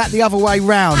Planet, or is that the other way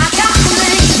round?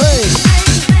 Hey.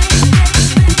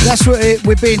 That's what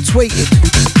we're being tweeted.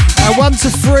 1 to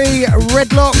 3,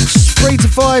 Redlocks, 3 to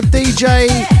 5, DJ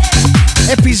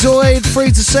Epizoid,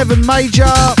 3 to 7,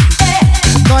 Major,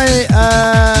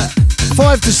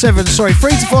 5 to 7, 3 to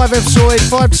 5 Epizoid,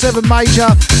 5 to 7 Major,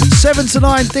 7 to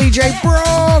 9 DJ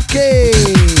Brocky.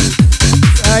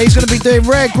 He's going to be doing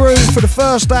Rare Groove for the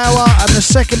first hour, and the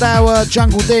second hour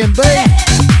Jungle D&B.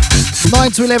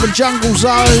 9 to 11 Jungle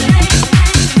Zone.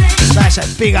 That's a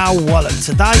big old wallet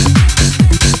today.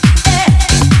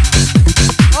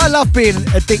 I love being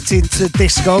addicted to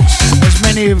Discogs,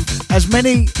 as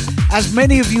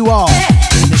many of you are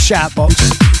in the shout box.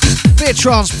 Bit of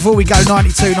trance before we go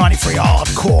 92, 93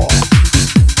 hardcore.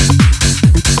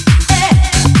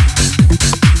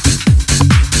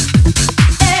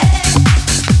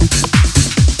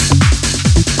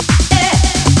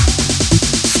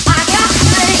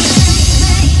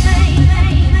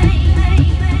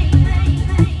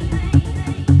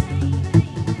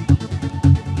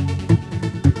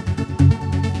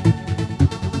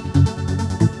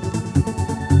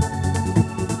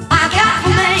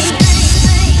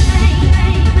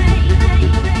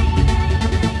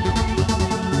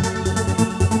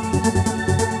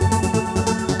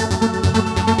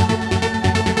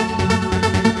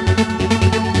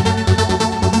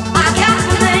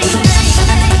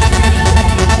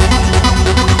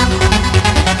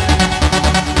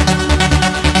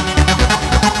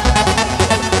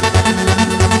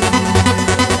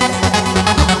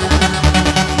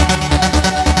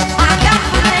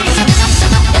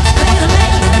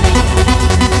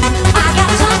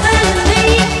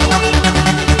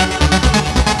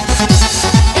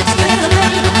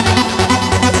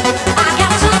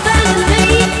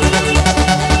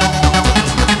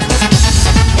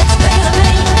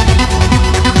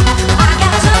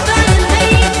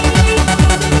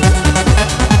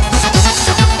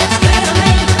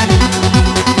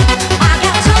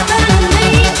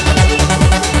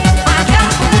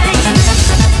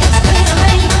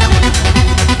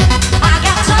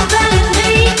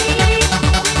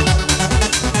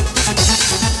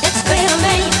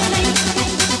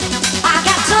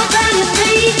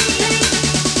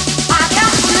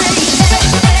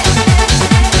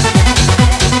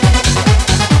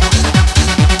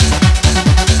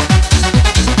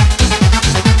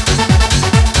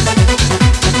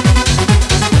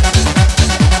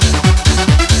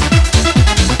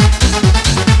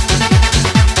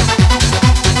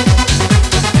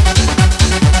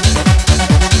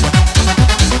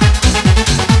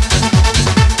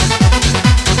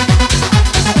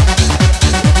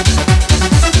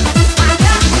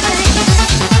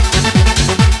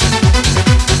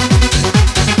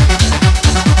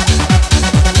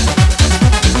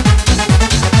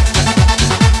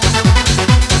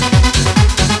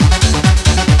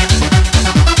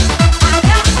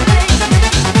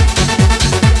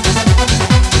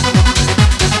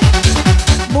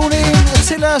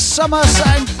 Summer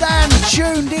and Dan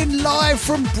tuned in live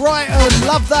from Brighton.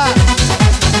 Love that.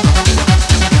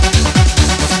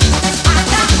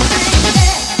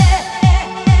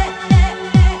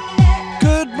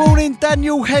 Good morning,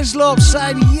 Daniel Heslop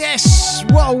saying yes.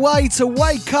 What a way to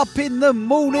wake up in the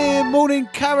morning. Morning,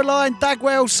 Caroline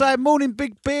Dagwell saying morning,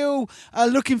 Big Bill.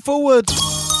 Looking forward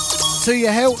to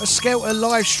your Helter Skelter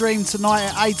live stream tonight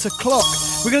at 8 o'clock.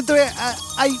 We're going to do it at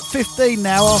 8:15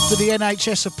 now after the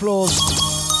NHS applause,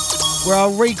 where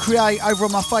I'll recreate over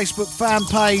on my Facebook fan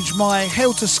page my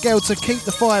Helter Skelter Keep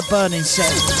the Fire Burning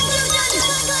set.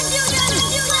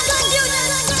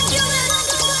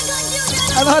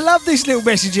 And I love this little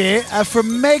message here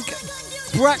from Meg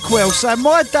Brackwell saying,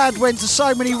 my dad went to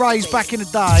so many raves back in the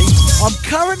day. I'm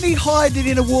currently hiding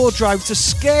in a wardrobe to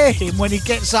scare him when he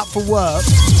gets up for work.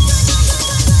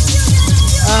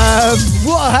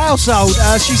 What a household.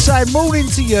 She's saying, morning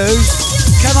to you.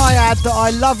 Can I add that I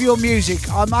love your music?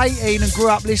 I'm 18 and grew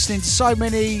up listening to so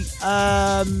many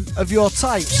of your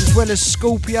tapes, as well as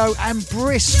Scorpio and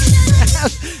Brisk.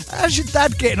 How's your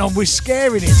dad getting on with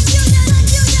scaring him?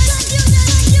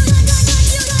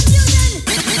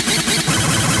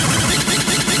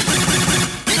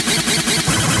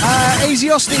 Easy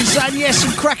Austin saying yes,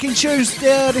 some cracking tunes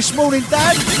this morning,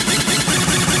 Dad.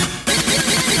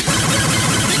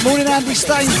 Morning, Andy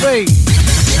Stainsby.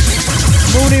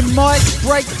 Morning, Mike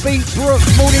Breakbeat Brook.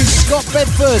 Morning, Scott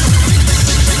Bedford.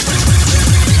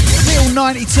 Little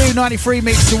 92-93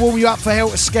 mix to warm you up for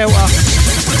Helter Skelter.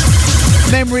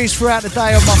 Memories throughout the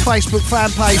day on my Facebook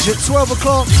fan page. At 12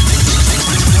 o'clock,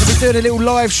 I'll be doing a little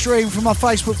live stream from my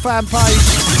Facebook fan page,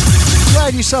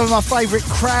 playing you some of my favourite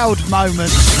crowd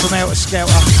moments from Helter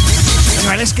Skelter.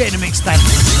 Anyway, let's get in the mix then.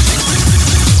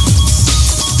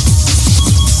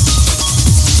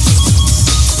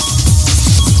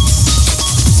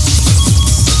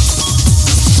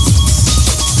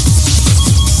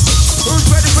 Who's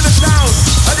ready for the sound?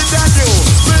 I did that you,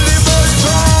 Billy Boy.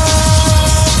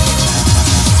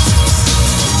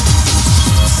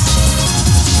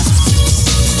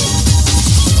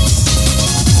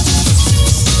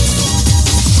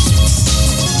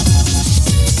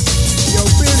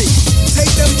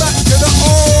 Back to the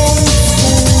old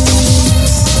school.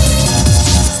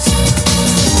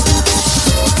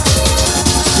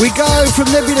 We go from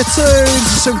Nebula Tunes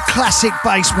to some classic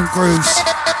basement grooves.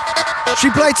 She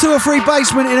played 2 or 3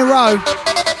 basement in a row.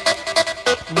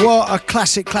 What a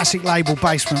classic label,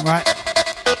 Basement, right?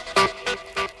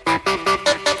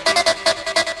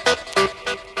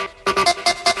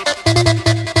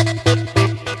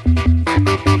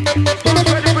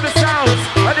 Ready for the sounds?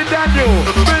 I did that you,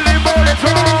 Billy Boy.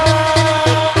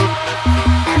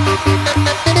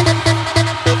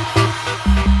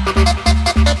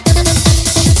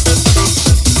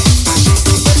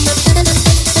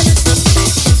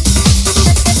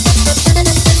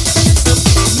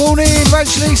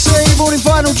 Rachel EC, morning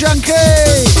Vinyl Junkie.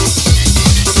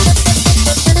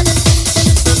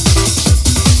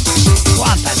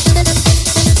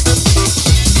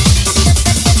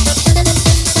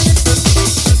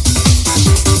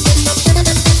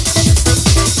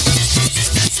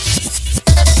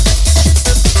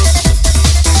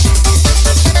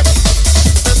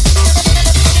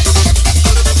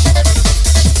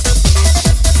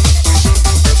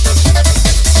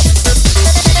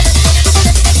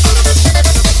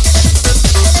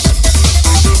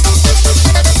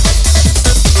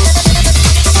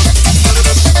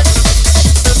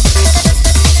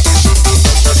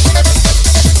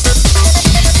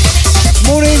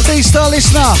 D-Star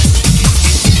listener.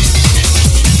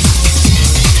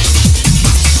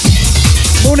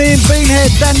 Morning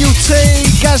Beanhead, Daniel T,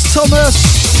 Gaz Thomas.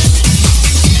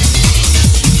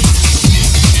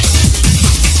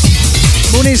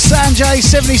 Morning Sanjay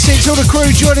 76, all the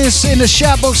crew joining us in the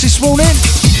shout box this morning.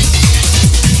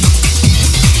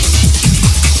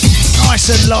 Nice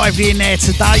and lively in there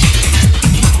today.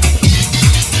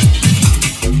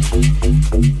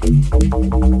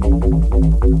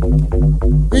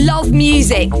 Love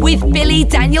music with Billy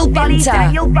Daniel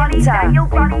Bunter.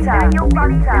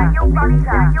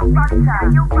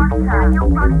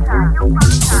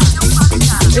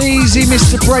 Easy,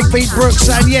 Mr. Breakbeat Brooks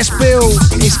saying yes, Bill.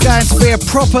 It's going to be a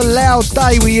proper loud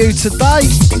day with you today.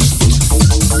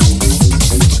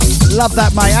 Love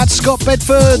that, mate. Add Scott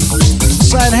Bedford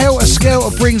saying Helter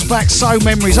Skelter brings back so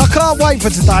memories. I can't wait for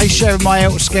today, sharing my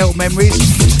Helter Skelter memories.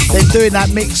 Then doing that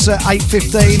mix at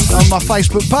 8:15 on my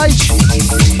Facebook page.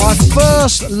 My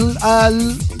first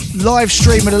live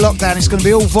stream of the lockdown is going to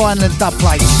be all vinyl and dub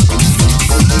plates.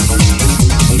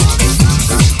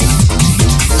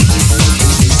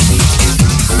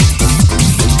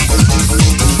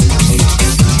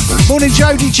 Morning,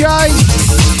 Jodie J.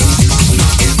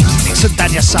 Nixon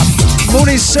Daniel Son.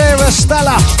 Morning, Sarah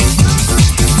Stella.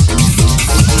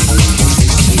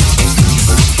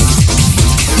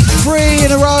 3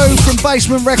 in a row from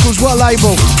Basement Records. What a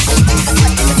label.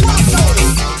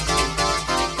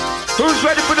 Who's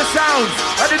ready for the sounds?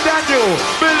 Eddie Daniel,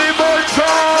 Billy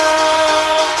Bolton.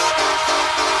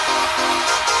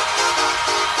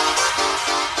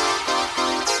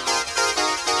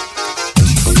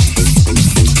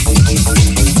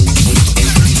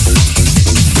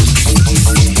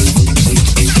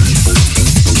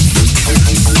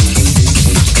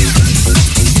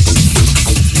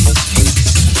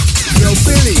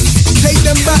 Billy, take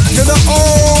them back to the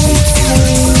old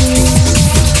school.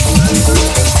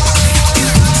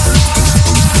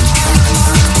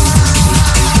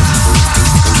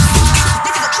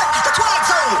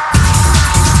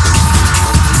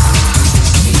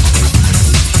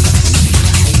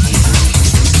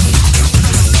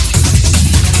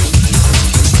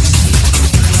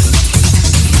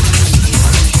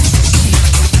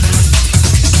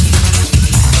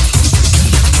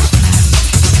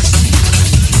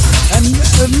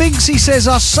 Minxie says,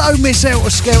 I so miss Helter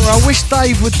Skelter. I wish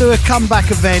Dave would do a comeback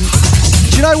event.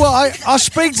 Do you know what? I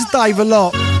speak to Dave a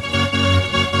lot.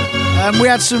 We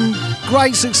had some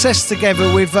great success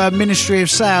together with Ministry of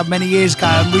Sound many years ago,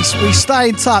 and we stay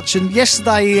in touch. And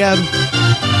yesterday,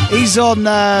 he's on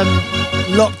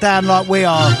lockdown like we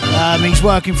are. He's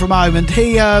working from home, and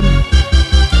he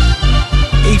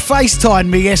FaceTimed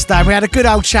me yesterday. And we had a good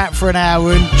old chat for an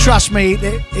hour, and trust me,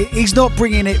 he's not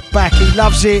bringing it back. He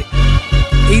loves it.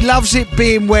 He loves it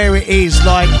being where it is,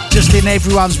 like just in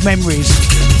everyone's memories.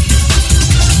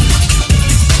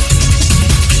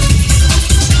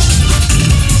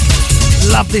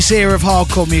 Love this era of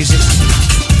hardcore music.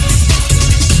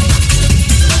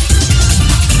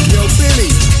 Yo, Billy,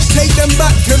 take them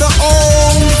back to the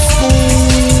old school.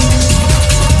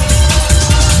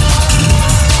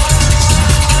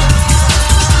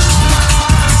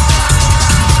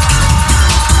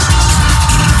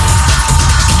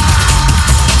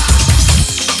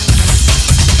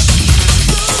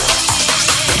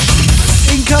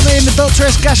 Incoming the Dr.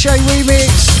 S. Gachet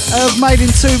remix of Made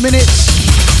in 2 Minutes.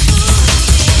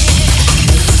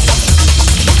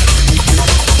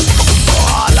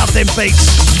 Oh, I love them beats.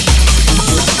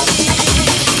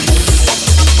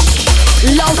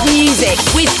 Love music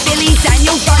with Billy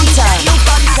Daniel Bunter.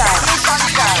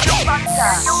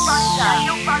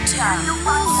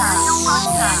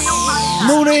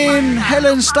 Morning,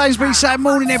 Helen Stainsby saying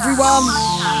morning everyone.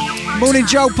 Morning,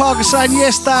 Joe Parker saying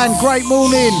yes Dan, great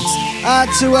morning.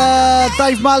 To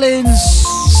Dave Mullins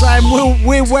saying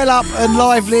we're well up and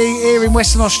lively here in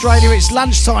Western Australia. It's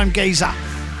lunchtime, geezer.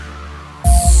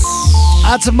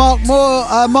 To Mark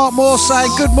Moore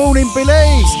saying good morning,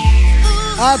 Billy.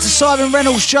 To Simon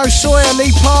Reynolds, Joe Sawyer,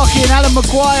 Lee Parkin, Alan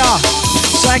Maguire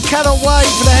saying cannot wait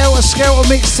for the Helter Skelter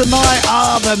mix tonight.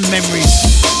 The memories.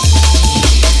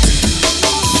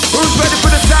 Who's ready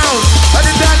for the sound?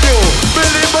 Eddie Daniel,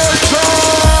 Billy Bolton.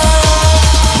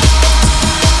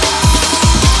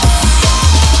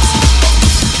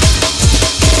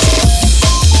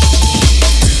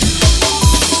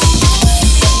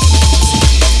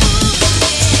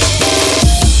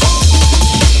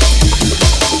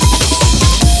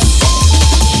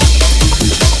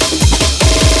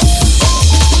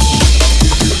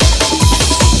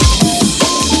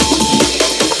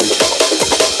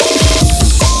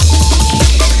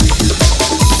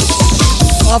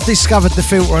 I've discovered the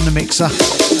filter on the mixer.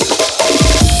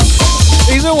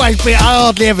 He's always been, I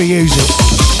hardly ever use it.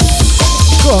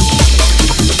 Go on.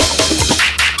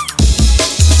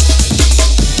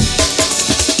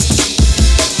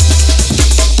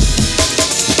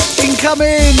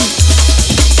 Incoming.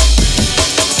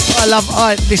 I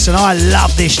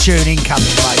love this tune,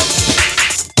 Incoming, mate.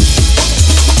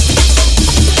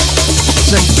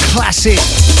 Some classic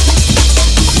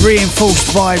reinforced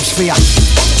vibes for you.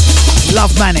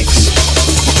 Love Mannix.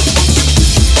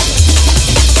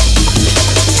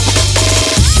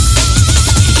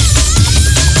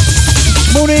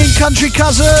 Morning, country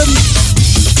cousin.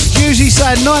 Usually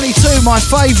saying 92, my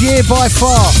fave year by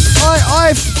far.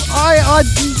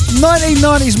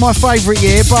 1990 is my favourite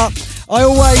year, but I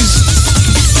don't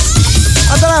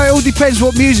know, it all depends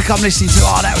what music I'm listening to.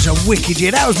 Oh, that was a wicked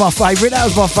year. That was my favourite.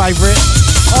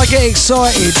 I get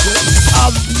excited.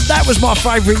 That was my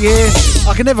favourite year.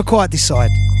 I can never quite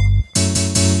decide.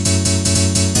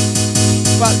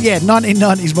 But yeah,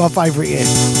 1990 is my favourite year.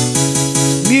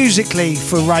 Musically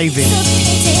for raving.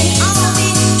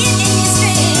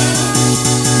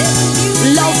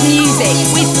 Love music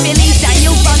with Billy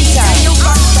Daniel Bunter.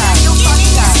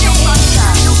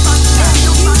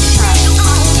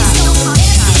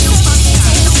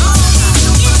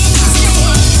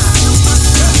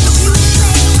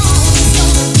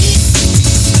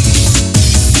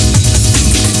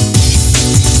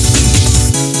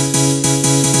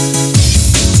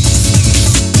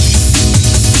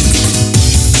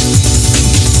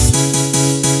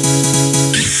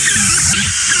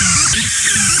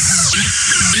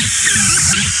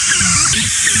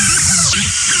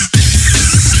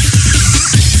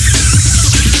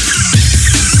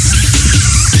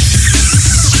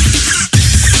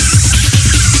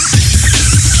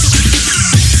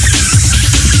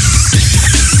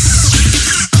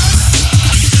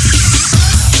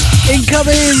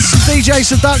 Incoming, some DJ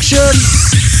Seduction.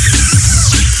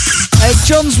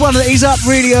 John's he's up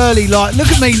really early, like, look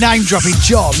at me name dropping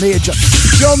John.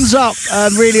 John's up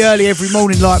really early every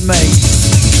morning like me,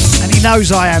 and he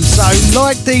knows I am. So,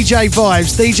 like DJ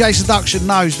Vibes, DJ Seduction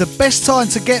knows the best time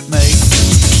to get me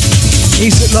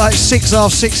is at like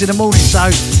 6:30 in the morning. So,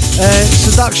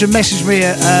 Seduction messaged me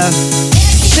at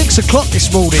 6 o'clock this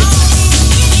morning.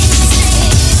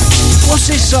 What's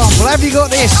this sample? Have you got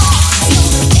this?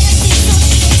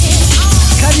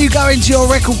 Can you go into your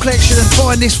record collection and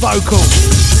find this vocal?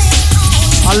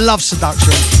 I love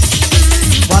Seduction.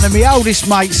 One of my oldest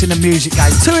mates in the music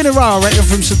game. 2 in a row, I reckon,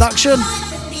 from Seduction.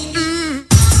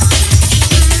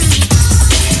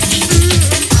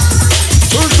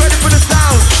 Who's ready for the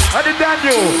sound? And the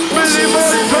Daniel, Billy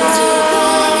Montez.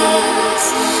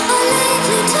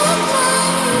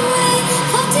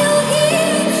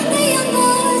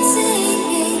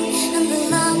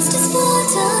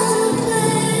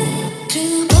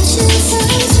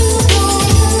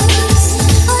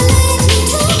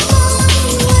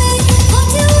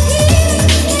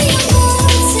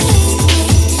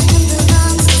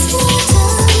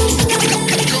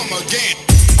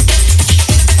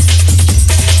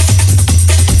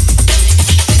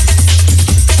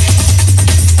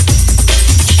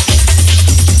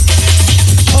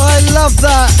 Love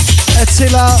that,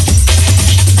 Attila.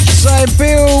 Saying,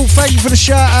 Bill, thank you for the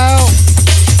shout out.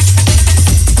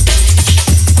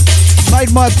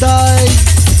 Made my day.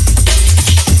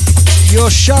 Your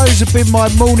shows have been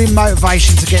my morning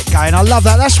motivation to get going. I love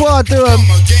that. That's why I do them.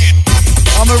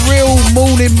 I'm a real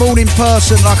morning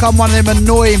person. Like, I'm one of them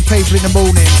annoying people in the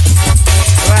morning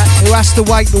who has to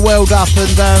wake the world up, and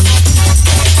to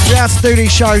be able to do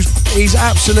these shows is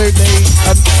absolutely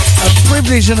a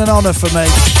privilege and an honour for me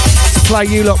to play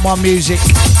you lot my music.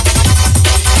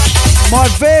 My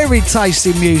varied taste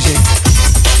in music.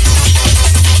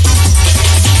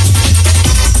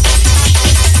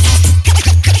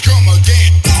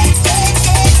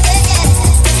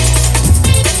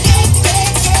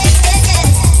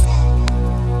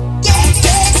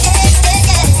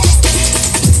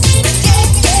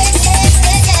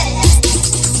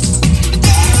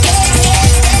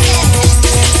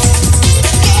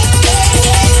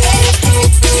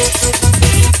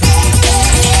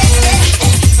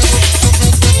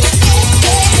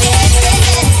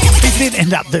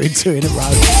 End up doing 2 in a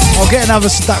row. I'll get another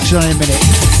Seduction on in a minute.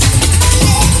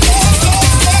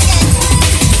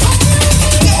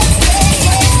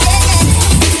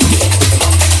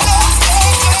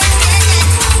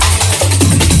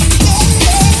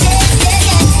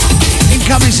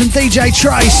 Incoming some DJ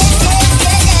Trace.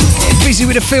 Getting busy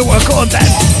with the filter. Go on, Dan.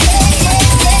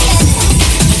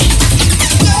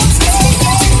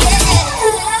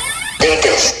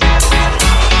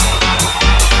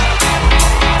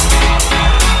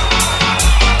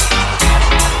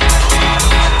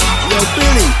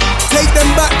 Take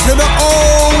them back to the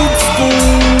old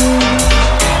school.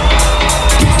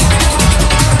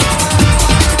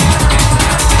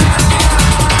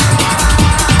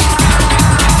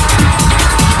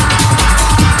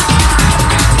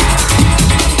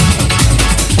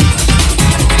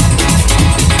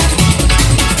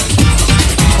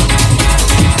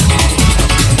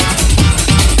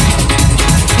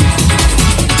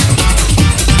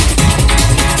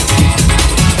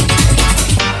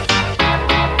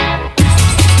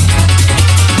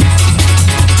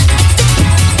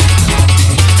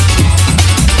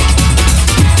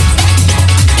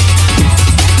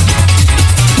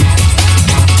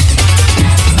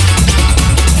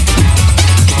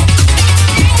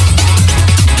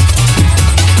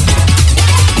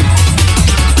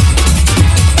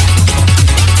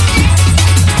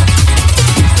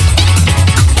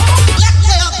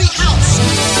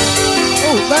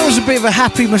 Bit of a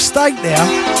happy mistake there.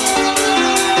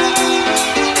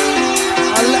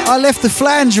 I left the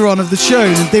flanger on of the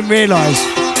tune and didn't realise.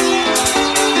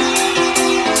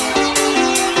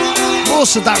 More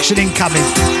Seduction incoming.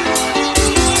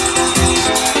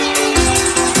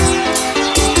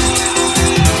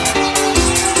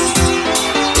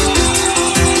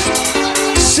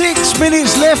 Six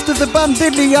minutes left of the bun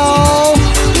diddly, y'all.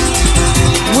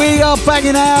 We are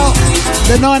banging out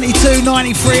the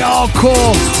 92-93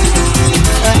 hardcore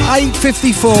at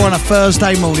 8:54 on a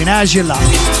Thursday morning. How's your luck?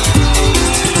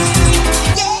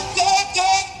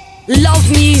 Love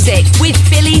music with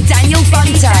Billy Daniel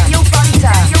Bunter.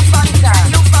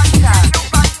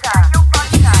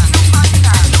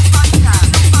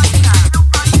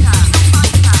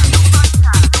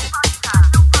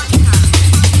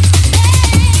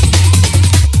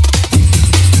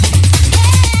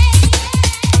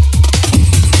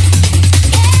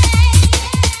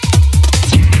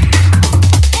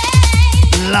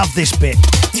 love this bit.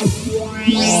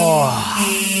 Oh.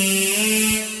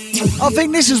 I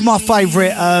think this is my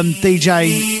favourite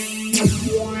DJ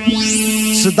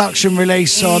Seduction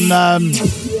release on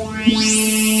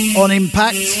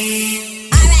Impact.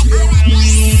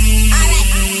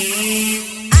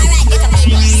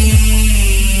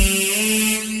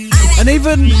 And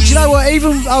even, do you know what?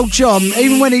 Even old John,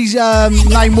 even when his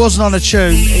name wasn't on a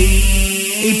tune,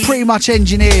 he pretty much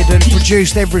engineered and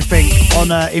produced everything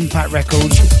on Impact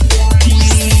Records.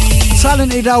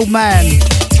 Talented old man.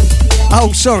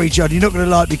 Oh, sorry, John, you're not going to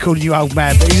like me calling you old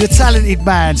man, but he's a talented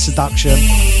man, Seduction.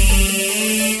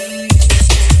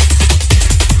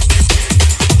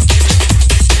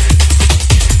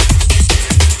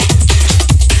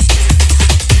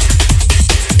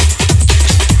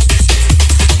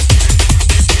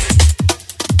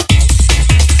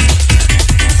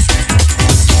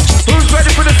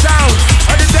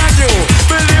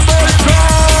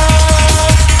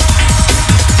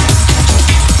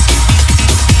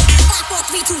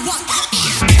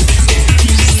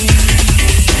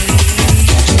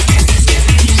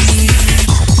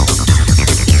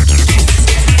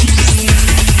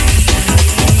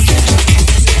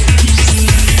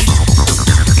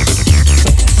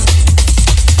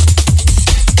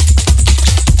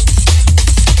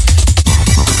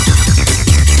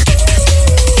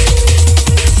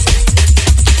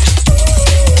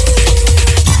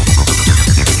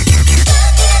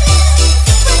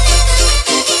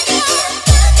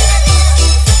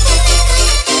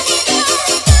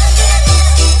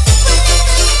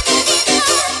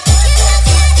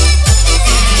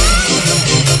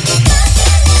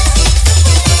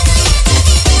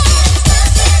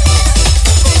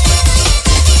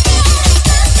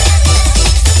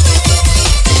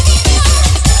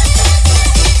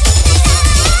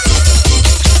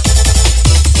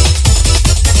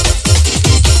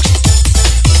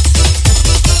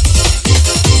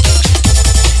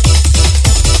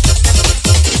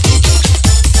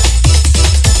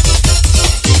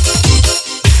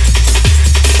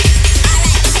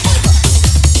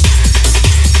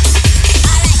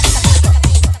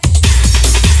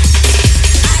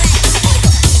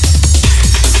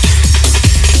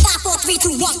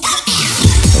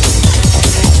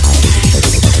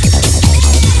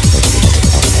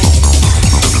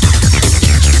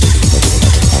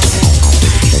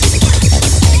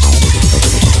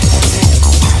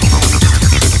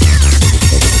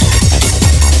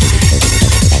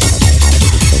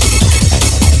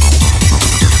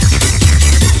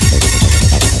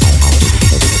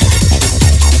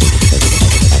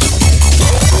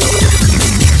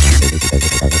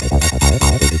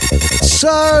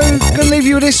 Gonna leave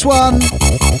you with this one.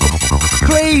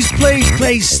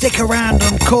 Please stick around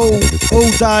on Cool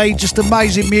all day. Just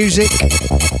amazing music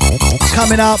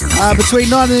coming up between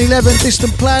 9 and 11.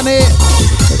 Distant Planet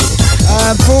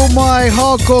for all my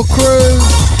hardcore crew.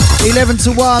 11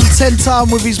 to 1, 10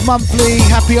 Ton with his monthly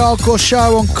Happy Hardcore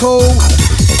show on Cool.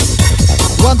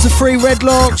 1 to 3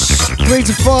 Redlocks, 3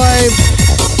 to 5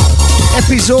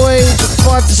 Epizoid,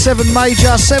 5 to 7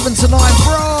 Major, 7 to 9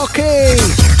 Brocky.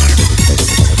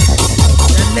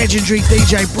 Legendary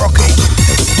DJ Brocky.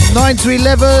 9 to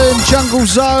 11 Jungle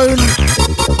Zone,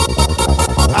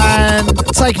 and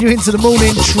taking you into the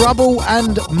morning Trouble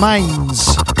and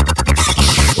Mains.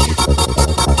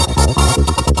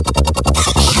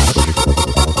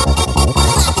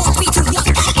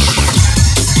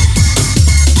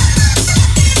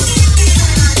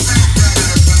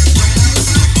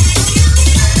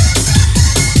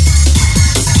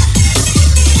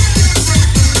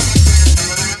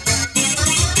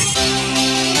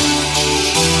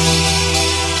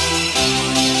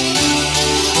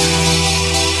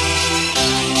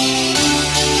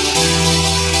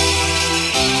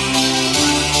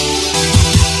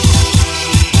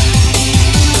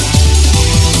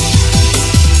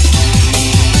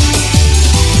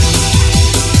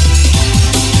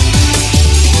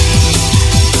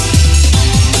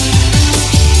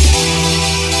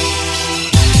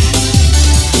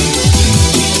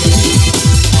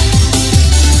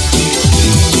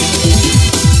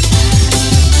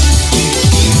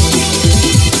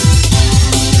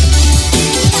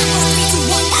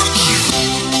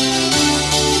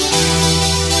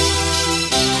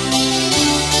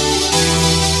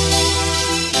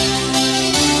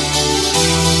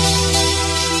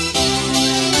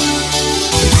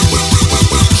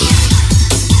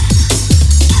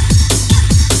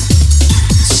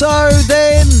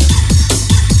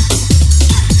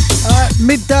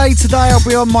 Midday today I'll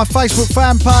be on my Facebook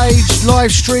fan page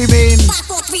live streaming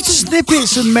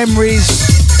snippets and memories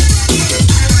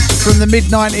from the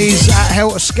mid-90s at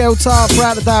Helter Skelter.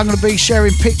 Throughout the day I'm going to be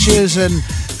sharing pictures and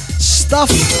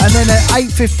stuff, and then at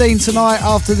 8:15 tonight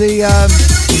after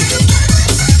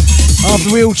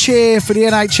we'll cheer for the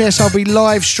NHS, I'll be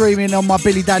live streaming on my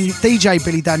DJ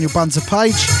Billy Daniel Bunter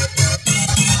page.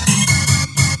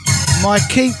 My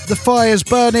Keep the Fires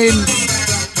Burning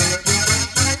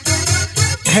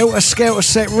Helter Skelter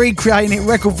set, recreating it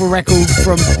record for record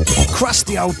from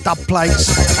crusty old dub plates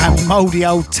and mouldy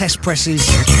old test presses.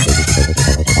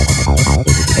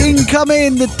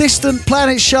 Incoming, the Distant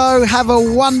Planet Show. Have a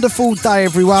wonderful day,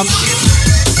 everyone.